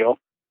good deal.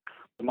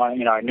 I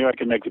knew I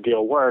could make the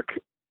deal work.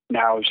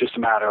 Now it was just a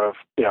matter of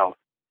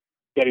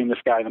getting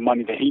this guy the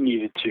money that he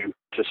needed to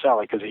sell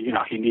it, because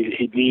he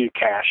needed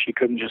cash. He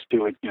couldn't just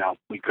do it.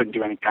 We couldn't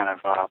do any kind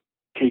of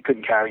he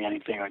couldn't carry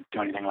anything or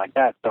do anything like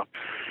that. So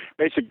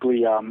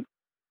basically,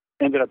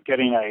 ended up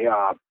getting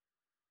a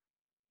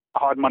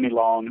hard money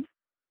loan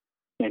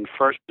in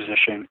first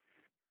position.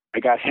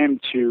 We got him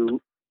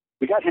to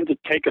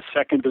take a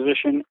second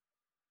position,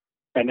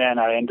 and then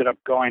I ended up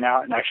going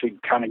out and actually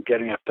kind of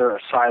getting a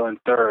silent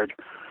third,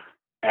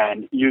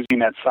 and using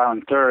that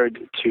silent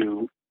third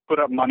to put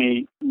up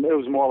money. It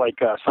was more like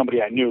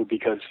somebody I knew,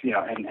 because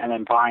and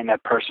then buying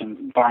that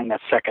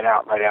second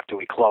out right after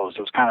we closed.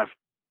 It was kind of,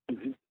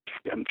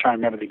 I'm trying to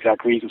remember the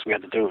exact reasons we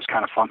had to do it. It was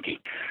kind of funky,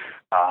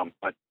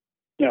 but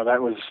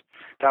that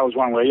was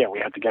one way. We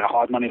had to get a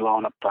hard money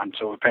loan up front,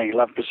 so we're paying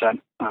 11%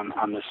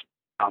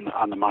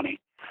 on the money.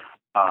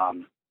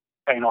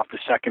 Paying off the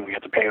second, we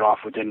had to pay it off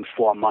within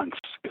 4 months,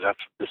 because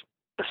the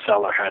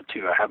seller had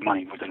to have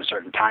money within a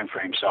certain time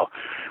frame. So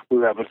we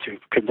were able to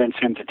convince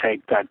him to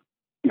take that,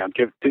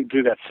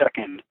 do that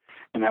second,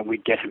 and that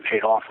we'd get him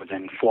paid off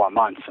within 4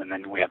 months, and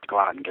then we had to go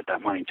out and get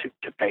that money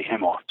to pay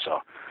him off. So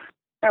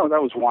that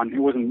was one. It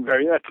wasn't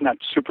that's not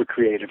super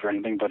creative or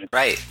anything, but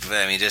right.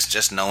 I mean,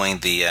 just knowing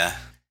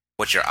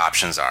what your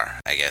options are,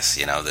 I guess,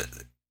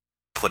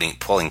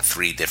 pulling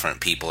 3 different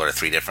people or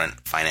 3 different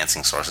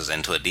financing sources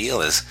into a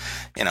deal is,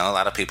 a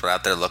lot of people are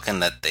out there looking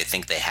that they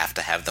think they have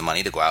to have the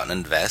money to go out and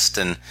invest,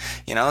 and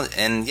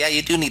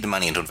you do need the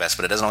money to invest,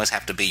 but it doesn't always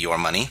have to be your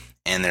money,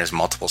 and there's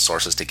multiple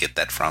sources to get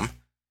that from,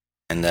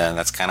 and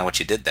that's kind of what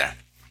you did there.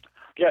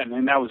 Yeah,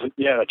 and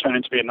that turned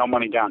into be a no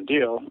money down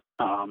deal.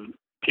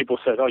 People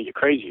said, "Oh, you're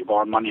crazy! You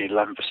borrow money at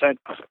 11%."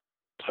 I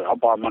said, "I'll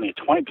borrow money at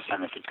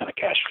 20% if it's going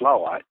to cash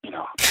flow."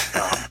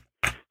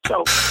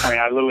 So,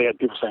 I literally had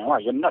people saying, "Wow,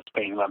 you're nuts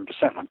paying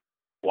 11%. Like,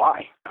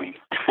 why?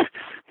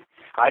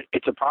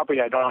 It's a property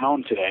I don't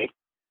own today.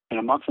 In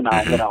a month from now,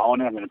 I'm going to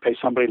own it. I'm going to pay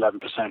somebody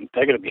 11%.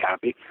 They're going to be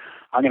happy.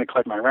 I'm going to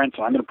collect my rent,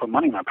 so I'm going to put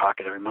money in my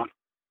pocket every month.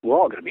 We're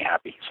all going to be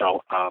happy."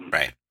 So,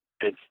 right.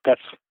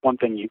 That's one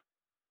thing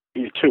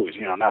you too is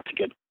not to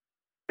get,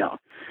 it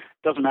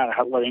doesn't matter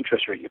what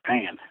interest rate you're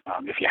paying.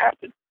 If you have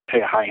to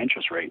pay a high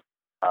interest rate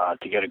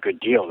to get a good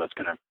deal, that's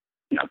going to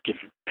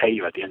pay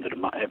you at the end of the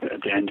month.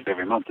 At the end of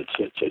every month,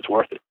 it's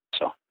worth it.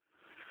 So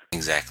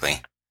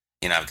exactly.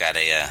 I've got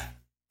a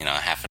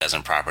half a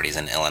dozen properties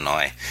in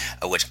Illinois,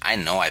 which I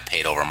know I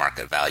paid over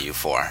market value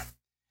for,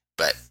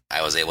 but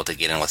I was able to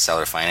get in with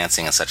seller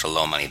financing and such a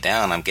low money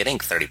down. I'm getting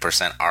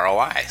 30%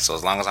 ROI. So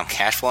as long as I'm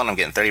cash flowing, I'm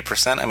getting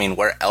 30%.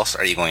 Where else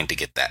are you going to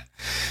get that?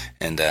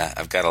 And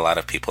I've got a lot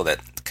of people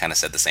that kind of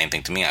said the same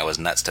thing to me. I was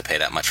nuts to pay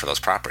that much for those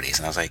properties,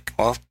 and I was like,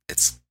 well,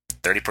 it's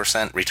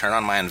 30% return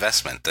on my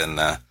investment, and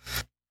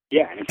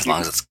as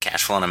long as it's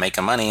cash flowing and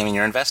making money,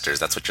 you're investors.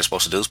 That's what you're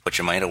supposed to do, is put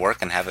your money to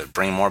work and have it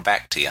bring more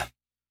back to you.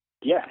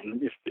 Yeah,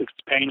 and if it's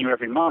paying you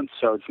every month,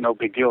 so it's no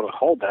big deal to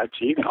hold that.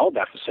 So you can hold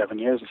that for 7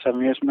 years, and 7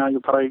 years from now,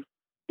 you'll probably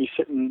be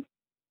sitting,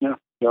 you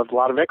have a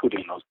lot of equity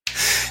in those.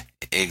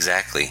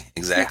 Exactly.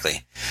 Yeah.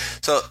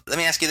 So let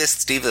me ask you this,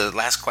 Steve, the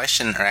last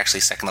question, or actually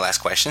second to last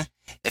question.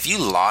 If you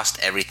lost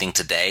everything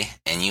today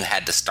and you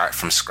had to start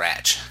from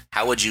scratch,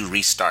 how would you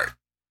restart?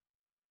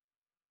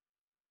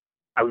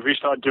 I would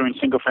restart doing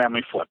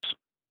single-family flips.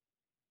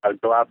 I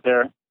would go out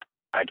there,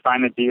 I'd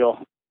find a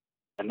deal,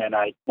 and then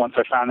once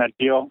I found that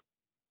deal,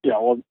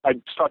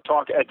 I'd start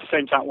talking at the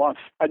same time. Well,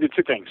 I did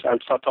 2 things. I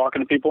would start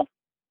talking to people,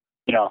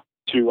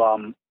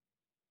 to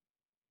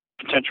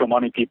potential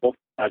money people.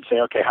 I'd say,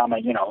 okay,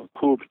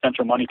 who are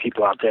potential money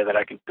people out there that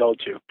I could go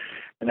to?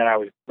 And then I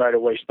would right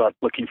away start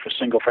looking for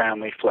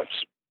single-family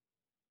flips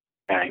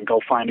and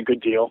go find a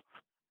good deal.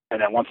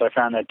 And then once I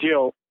found that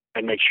deal,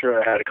 I'd make sure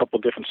I had a couple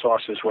of different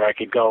sources where I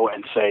could go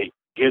and say,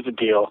 here's a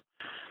deal,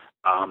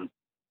 and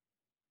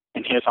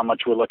here's how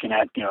much we're looking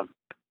at.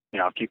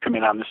 If you come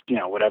in on this,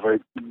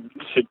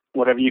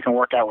 whatever you can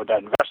work out with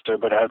that investor,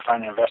 but I'd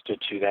find an investor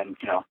to then,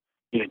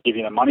 either give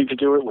you the money to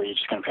do it, where you're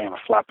just going to pay them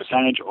a flat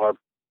percentage, or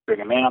bring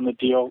them in on the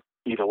deal.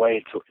 Either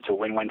way, it's a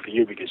win-win for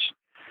you, because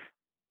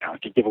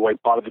if you give away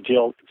part of the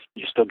deal,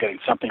 you're still getting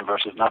something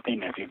versus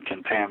nothing. If you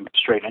can pay them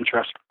straight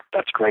interest,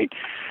 that's great.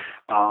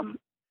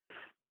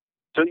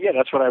 So yeah,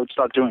 that's what I would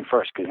start doing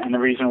first. And the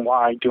reason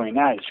why doing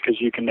that is because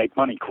you can make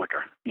money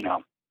quicker,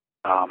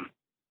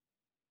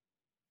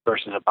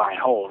 versus a buy and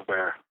hold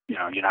where,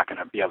 you're not going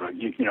to be able to,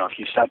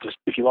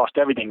 if you lost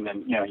everything,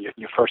 then,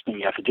 your first thing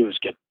you have to do is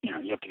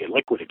you have to get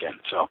liquid again.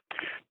 So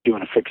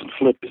doing a fix and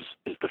flip is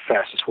the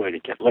fastest way to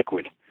get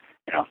liquid,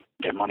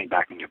 get money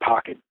back in your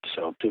pocket.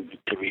 So to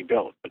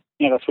rebuild. But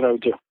that's what I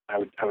would do. I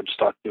would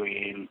start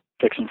doing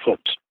fix and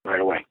flips right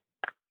away.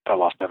 I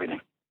lost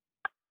everything.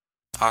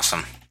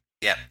 Awesome.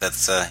 Yeah,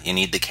 that's you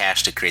need the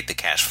cash to create the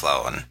cash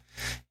flow, and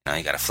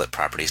you got to flip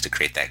properties to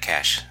create that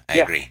cash. I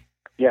agree.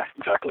 Yeah,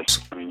 exactly.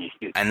 I mean,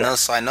 I know.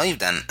 So I know you've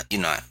done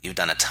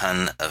a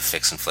ton of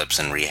fix and flips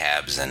and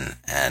rehabs,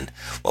 and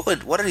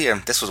what are your?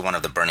 This was one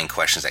of the burning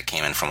questions that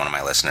came in from one of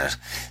my listeners.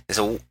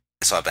 So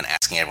I've been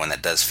asking everyone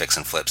that does fix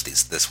and flips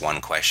this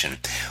one question: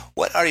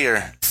 what are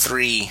your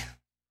 3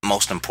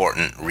 most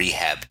important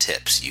rehab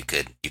tips you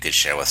could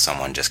share with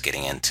someone just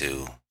getting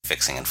into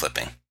fixing and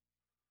flipping?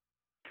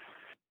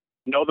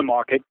 Know the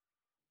market.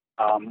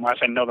 When I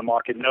say know the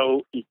market,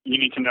 you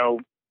need to know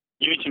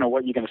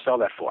what you're going to sell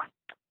that for.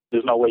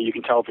 There's no way you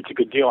can tell if it's a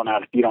good deal or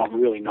not if you don't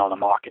really know the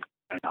market.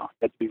 You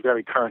have to be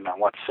very current on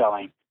what's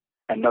selling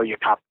and know your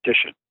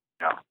competition.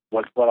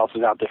 What else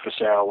is out there for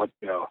sale?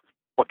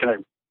 What can I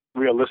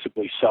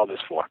realistically sell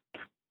this for?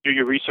 Do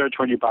your research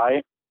when you buy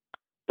it.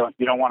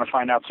 You don't want to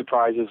find out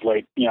surprises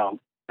late,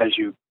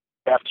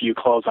 after you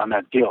close on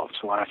that deal.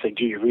 So when I say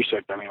do your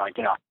research, I mean find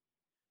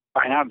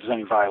out if there's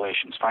any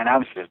violations. Find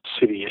out if there's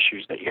city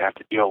issues that you have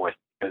to deal with,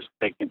 because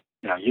they can,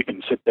 you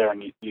can sit there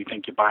and you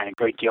think you're buying a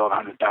great deal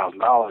at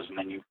 $100,000, and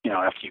then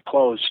after you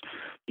close,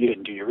 you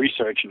didn't do your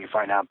research and you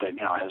find out that it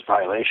has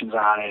violations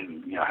on it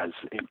and has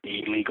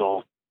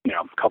illegal,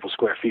 couple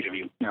square feet of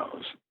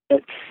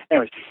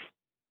anyways,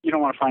 you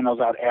don't want to find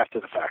those out after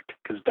the fact,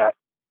 because that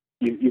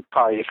you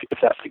probably, if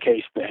that's the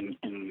case, then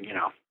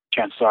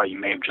chances are you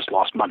may have just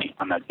lost money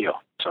on that deal.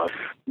 So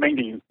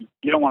mainly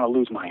you don't want to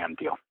lose money on a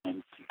deal,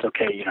 and it's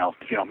okay,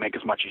 if you don't make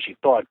as much as you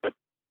thought, but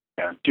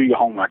do your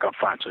homework up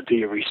front. So do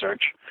your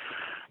research,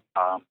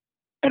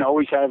 and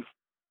always have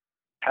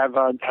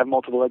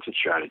multiple exit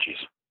strategies.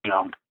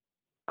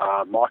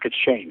 Markets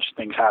change,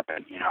 things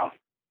happen.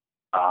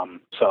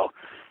 So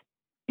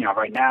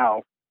right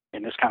now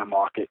in this kind of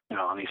market,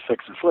 on these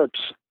fix and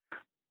flips,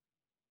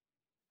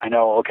 I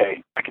know,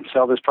 okay, I can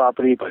sell this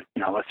property, but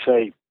let's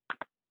say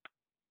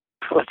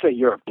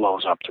Europe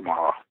blows up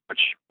tomorrow,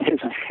 which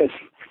is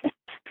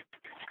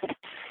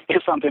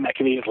something that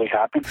could easily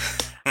happen.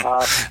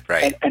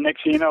 Right. And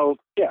next thing you know,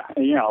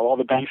 all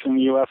the banks in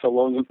the U.S. are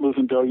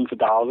losing billions of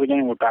dollars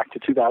again. We're back to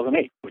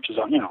 2008, which is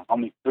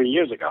only 3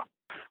 years ago.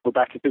 We're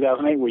back to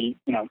 2008, where you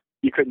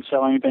couldn't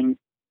sell anything.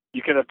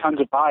 You could have tons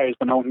of buyers,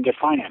 but no one can get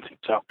financing.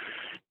 So,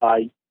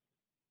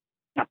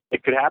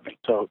 it could happen.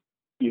 So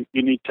you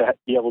need to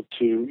be able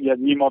to. You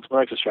need multiple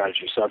exit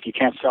strategies. So if you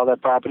can't sell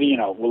that property,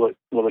 will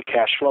it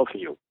cash flow for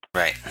you?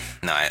 Right.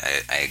 No,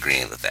 I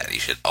agree with that. You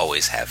should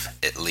always have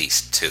at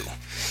least 2,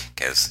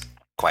 because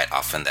quite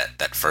often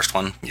that first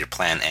one, your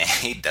plan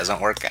A,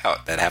 doesn't work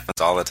out. That happens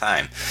all the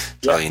time.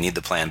 So you need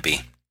the plan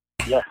B.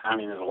 Yeah, I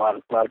mean, there's a lot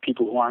of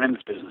people who aren't in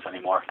this business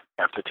anymore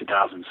after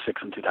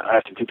 2006 and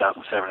after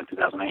 2007 and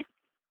 2008.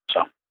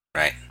 So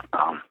right.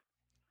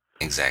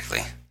 Exactly.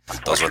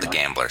 Those were the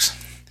gamblers.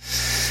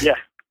 Yeah,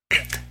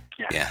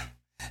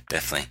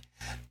 definitely.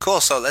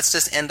 Cool. So let's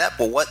just end up.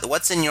 Well,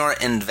 what's in your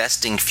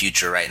investing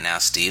future right now,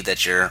 Steve,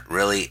 that you're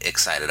really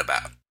excited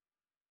about?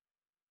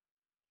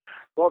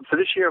 Well, for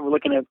this year, we're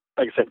looking at,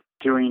 like I said,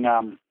 doing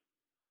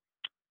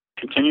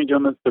continue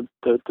doing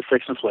the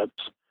fix and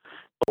flips.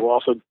 But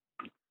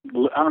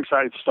I'm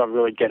excited to start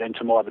really get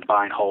into more of the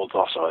buy and holds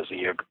also as the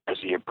year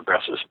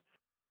progresses.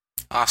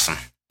 Awesome.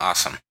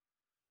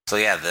 So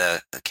yeah,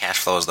 the cash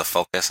flow is the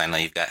focus. I know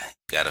you've got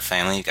a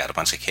family, you've got a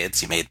bunch of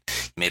kids. You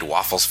made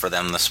waffles for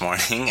them this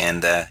morning,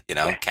 and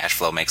cash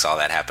flow makes all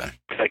that happen.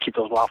 Gotta keep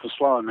those waffles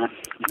flowing, man.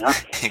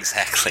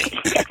 Exactly.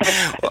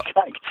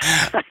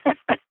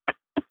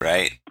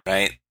 Right.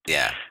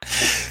 Yeah.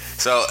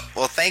 So,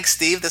 well, thanks,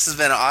 Steve. This has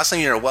been awesome.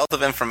 You're a wealth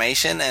of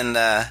information, and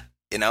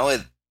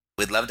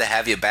we'd love to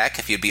have you back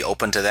if you'd be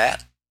open to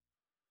that.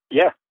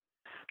 Yeah.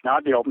 No,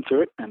 I'd be open to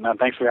it, and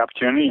thanks for the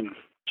opportunity. And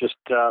just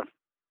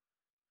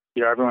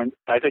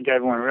I think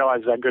everyone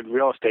realizes how good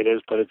real estate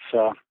is, but it's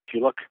if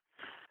you look,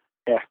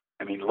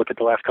 look at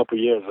the last couple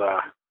of years.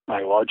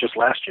 Just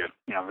last year,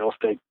 real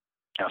estate,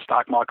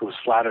 stock market was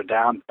flatter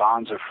down,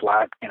 bonds are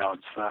flat.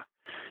 It's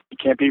you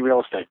can't beat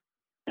real estate,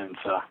 and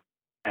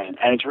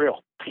it's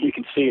real. You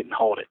can see it and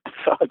hold it,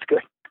 so it's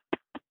good.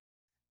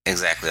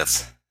 Exactly.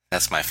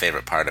 That's my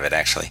favorite part of it,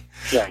 actually.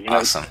 Yeah.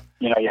 Awesome.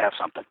 You have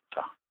something.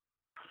 So.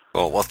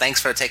 Cool. Well, thanks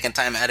for taking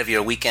time out of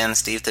your weekend,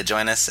 Steve, to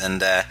join us,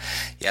 and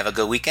you have a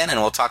good weekend, and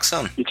we'll talk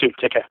soon. You too.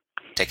 Take care.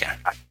 Take care.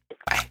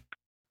 Bye.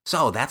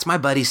 So that's my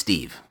buddy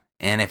Steve,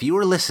 and if you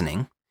were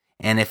listening,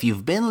 and if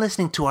you've been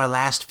listening to our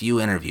last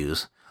few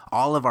interviews,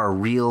 all of our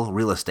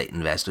real estate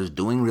investors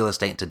doing real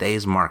estate in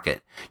today's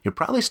market, you're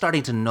probably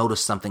starting to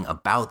notice something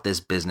about this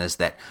business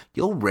that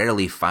you'll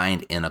rarely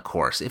find in a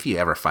course, if you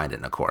ever find it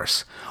in a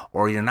course,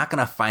 or you're not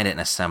going to find it in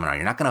a seminar.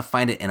 You're not going to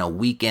find it in a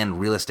weekend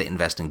real estate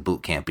investing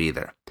boot camp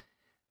either.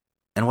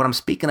 And what I'm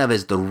speaking of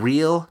is the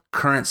real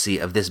currency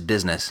of this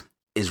business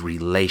is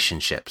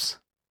relationships.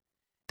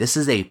 This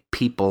is a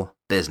people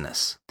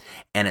business,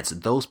 and it's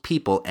those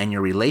people and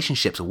your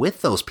relationships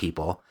with those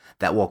people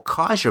that will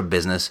cause your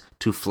business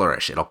to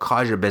flourish. It'll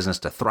cause your business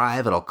to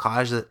thrive. It'll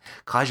cause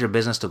your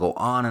business to go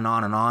on and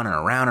on and on and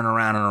around and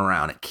around and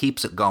around. It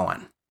keeps it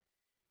going.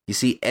 You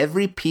see,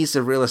 every piece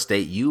of real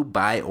estate you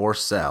buy or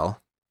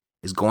sell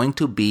is going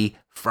to be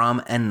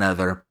from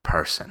another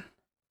person.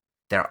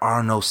 There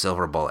are no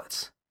silver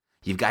bullets.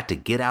 You've got to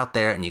get out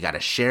there and you got to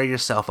share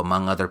yourself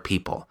among other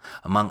people,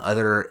 among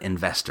other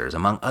investors,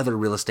 among other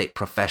real estate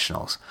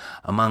professionals,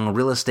 among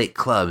real estate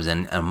clubs,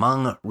 and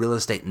among real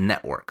estate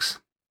networks.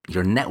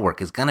 Your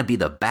network is going to be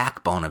the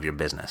backbone of your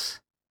business.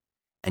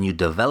 And you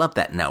develop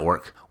that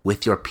network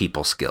with your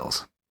people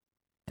skills.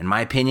 In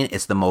my opinion,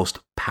 it's the most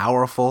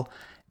powerful,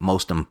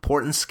 most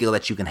important skill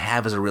that you can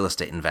have as a real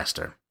estate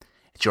investor.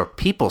 It's your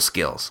people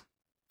skills.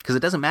 Because it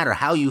doesn't matter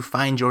how you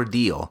find your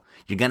deal,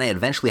 you're going to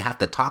eventually have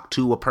to talk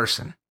to a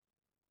person.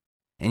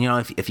 And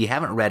if you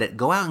haven't read it,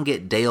 go out and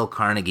get Dale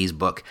Carnegie's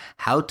book,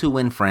 How to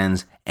Win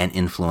Friends and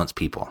Influence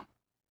People.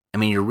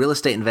 Your real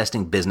estate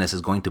investing business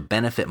is going to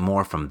benefit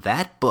more from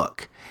that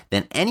book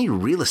than any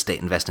real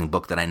estate investing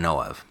book that I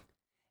know of.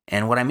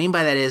 And what I mean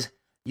by that is,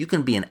 you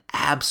can be an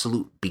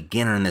absolute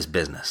beginner in this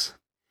business.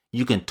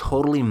 You can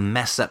totally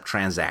mess up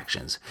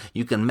transactions.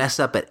 You can mess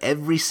up at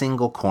every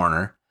single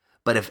corner.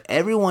 But if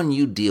everyone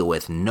you deal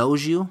with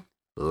knows you,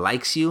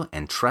 likes you,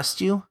 and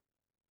trusts you,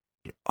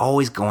 you're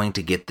always going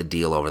to get the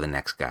deal over the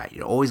next guy.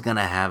 You're always going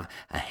to have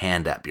a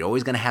hand up. You're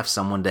always going to have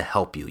someone to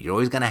help you. You're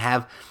always going to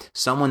have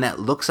someone that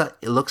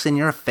looks in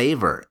your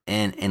favor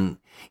and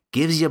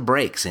gives you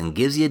breaks and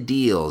gives you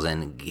deals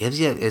and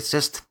it's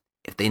just,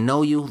 if they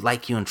know you,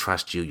 like you, and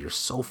trust you, you're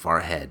so far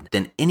ahead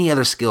than any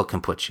other skill can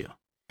put you.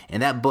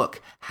 And that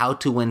book, How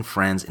to Win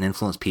Friends and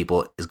Influence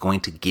People, is going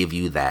to give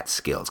you that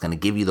skill. It's going to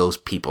give you those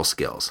people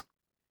skills.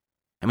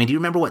 Do you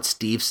remember what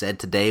Steve said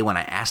today when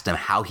I asked him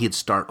how he'd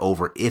start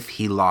over if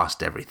he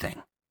lost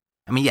everything?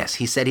 Yes,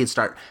 he said he'd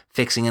start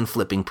fixing and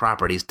flipping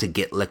properties to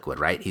get liquid,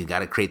 right? He's got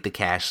to create the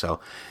cash,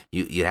 so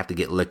you'd have to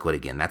get liquid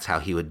again. That's how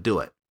he would do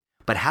it.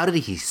 But how did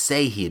he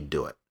say he'd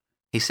do it?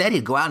 He said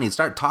he'd go out and he'd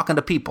start talking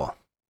to people.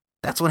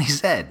 That's what he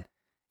said.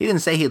 He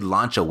didn't say he'd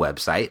launch a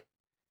website.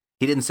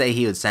 He didn't say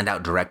he would send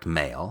out direct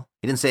mail.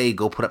 He didn't say he'd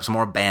go put up some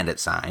more bandit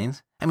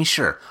signs.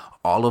 Sure,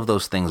 all of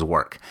those things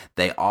work.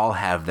 They all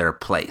have their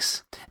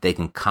place. They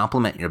can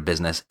complement your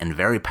business in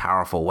very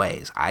powerful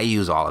ways. I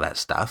use all of that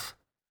stuff.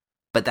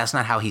 But that's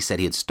not how he said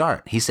he'd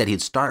start. He said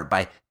he'd start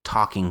by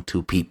talking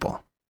to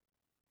people.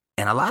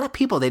 And a lot of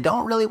people, they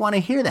don't really want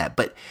to hear that.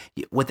 But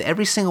with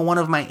every single one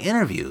of my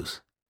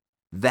interviews,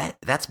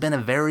 that's been a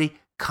very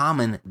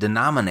common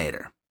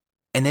denominator.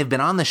 And they've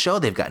been on the show.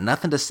 They've got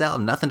nothing to sell,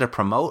 nothing to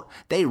promote.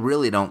 They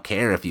really don't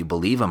care if you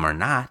believe them or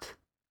not.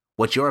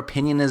 What your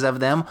opinion is of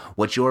them,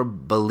 what your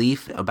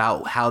belief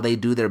about how they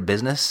do their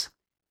business,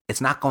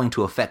 it's not going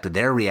to affect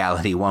their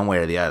reality one way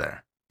or the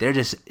other. They're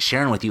just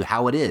sharing with you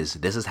how it is.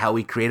 This is how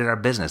we created our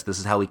business. This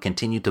is how we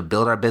continue to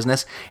build our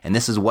business. And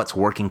this is what's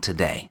working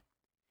today.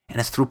 And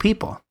it's through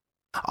people.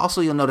 Also,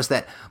 you'll notice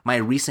that my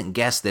recent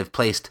guests, they've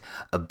placed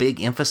a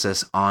big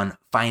emphasis on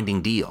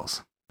finding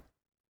deals.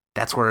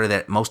 That's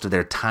where most of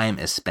their time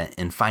is spent,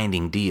 in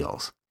finding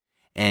deals.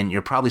 And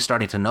you're probably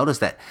starting to notice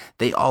that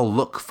they all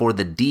look for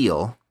the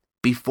deal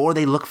before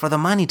they look for the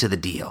money to the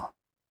deal.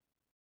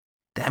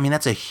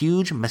 That's a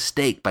huge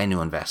mistake by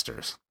new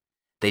investors.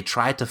 They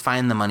try to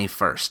find the money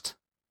first.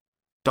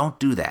 Don't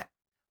do that.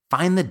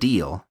 Find the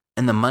deal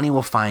and the money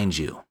will find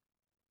you.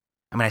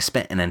 I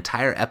spent an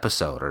entire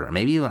episode, or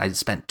maybe I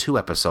spent 2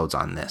 episodes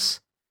on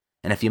this.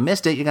 And if you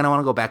missed it, you're going to want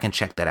to go back and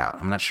check that out.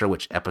 I'm not sure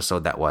which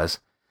episode that was.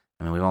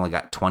 We've only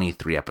got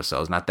 23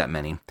 episodes, not that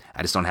many.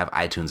 I just don't have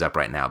iTunes up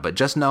right now. But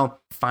just know,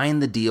 find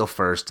the deal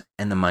first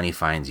and the money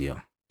finds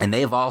you. And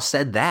they've all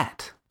said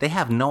that. They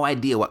have no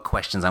idea what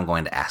questions I'm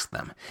going to ask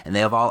them. And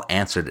they have all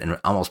answered in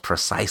almost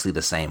precisely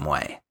the same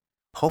way.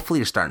 Hopefully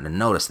you're starting to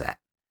notice that.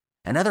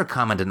 Another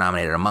common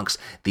denominator amongst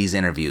these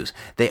interviews,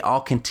 they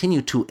all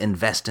continue to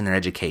invest in their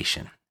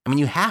education.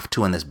 You have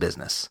to in this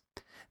business.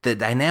 The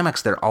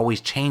dynamics, they're always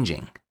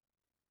changing.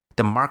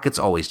 The market's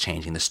always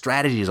changing. The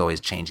strategy is always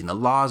changing. The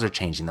laws are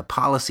changing. The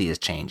policy is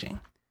changing.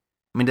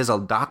 Does a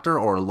doctor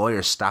or a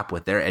lawyer stop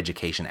with their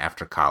education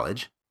after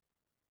college?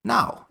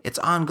 No, it's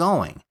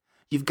ongoing.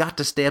 You've got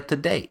to stay up to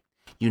date.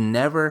 You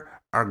never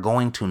are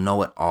going to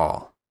know it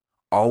all.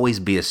 Always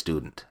be a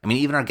student.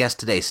 Even our guest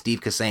today, Steve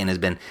Kissane, has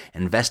been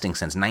investing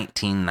since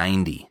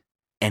 1990,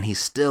 and he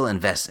still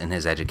invests in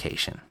his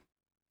education.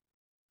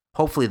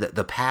 Hopefully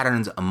the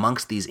patterns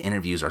amongst these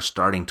interviews are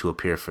starting to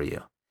appear for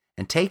you.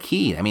 And take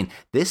heed.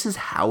 This is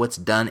how it's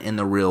done in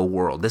the real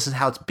world. This is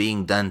how it's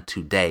being done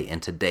today in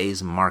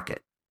today's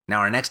market. Now,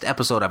 our next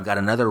episode, I've got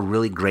another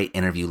really great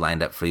interview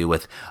lined up for you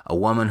with a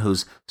woman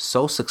who's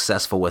so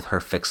successful with her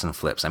fix and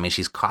flips.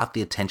 She's caught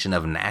the attention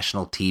of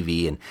national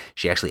TV, and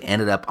she actually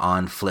ended up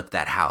on Flip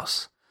That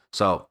House.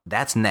 So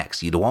that's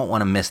next. You won't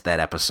want to miss that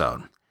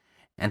episode.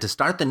 And to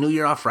start the new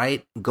year off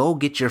right, go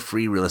get your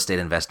free real estate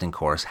investing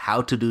course,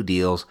 How to Do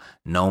Deals,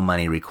 No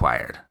Money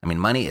Required.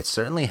 Money, it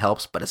certainly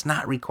helps, but it's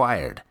not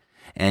required.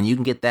 And you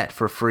can get that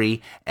for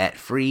free at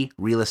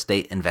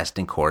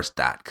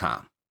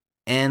freerealestateinvestingcourse.com.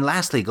 And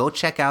lastly, go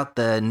check out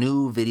the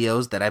new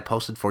videos that I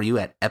posted for you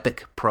at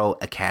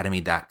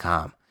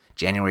epicproacademy.com.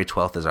 January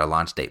 12th is our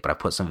launch date, but I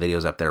put some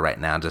videos up there right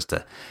now just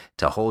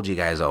to hold you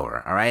guys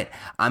over, all right?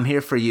 I'm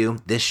here for you.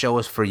 This show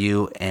is for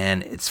you,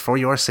 and it's for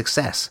your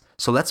success.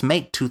 So let's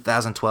make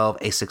 2012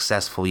 a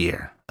successful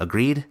year.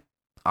 Agreed?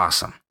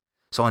 Awesome.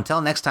 So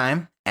until next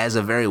time, as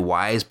a very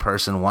wise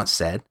person once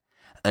said,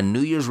 a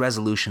New Year's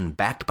resolution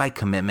backed by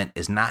commitment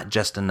is not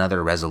just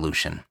another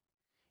resolution.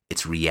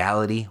 It's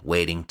reality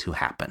waiting to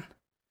happen.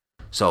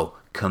 So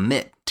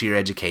commit to your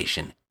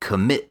education,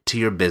 commit to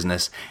your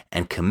business,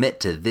 and commit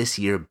to this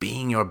year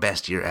being your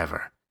best year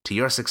ever. To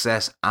your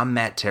success, I'm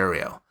Matt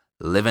Theriault,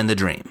 living the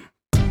dream.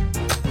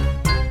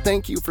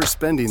 Thank you for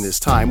spending this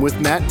time with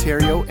Matt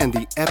Theriault and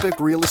the Epic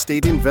Real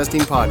Estate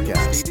Investing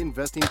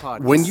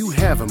Podcast. When you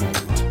have a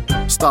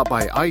moment, stop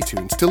by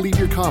iTunes to leave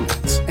your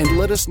comments and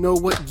let us know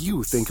what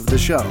you think of the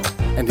show.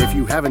 And if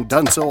you haven't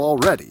done so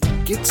already,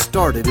 get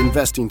started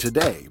investing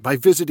today by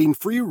visiting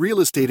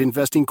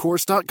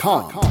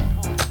freerealestateinvestingcourse.com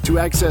to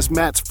access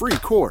Matt's free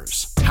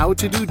course, How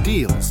to Do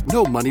Deals,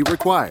 No Money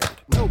Required.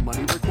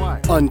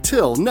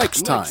 Until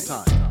next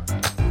time.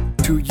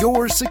 To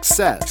your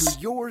success.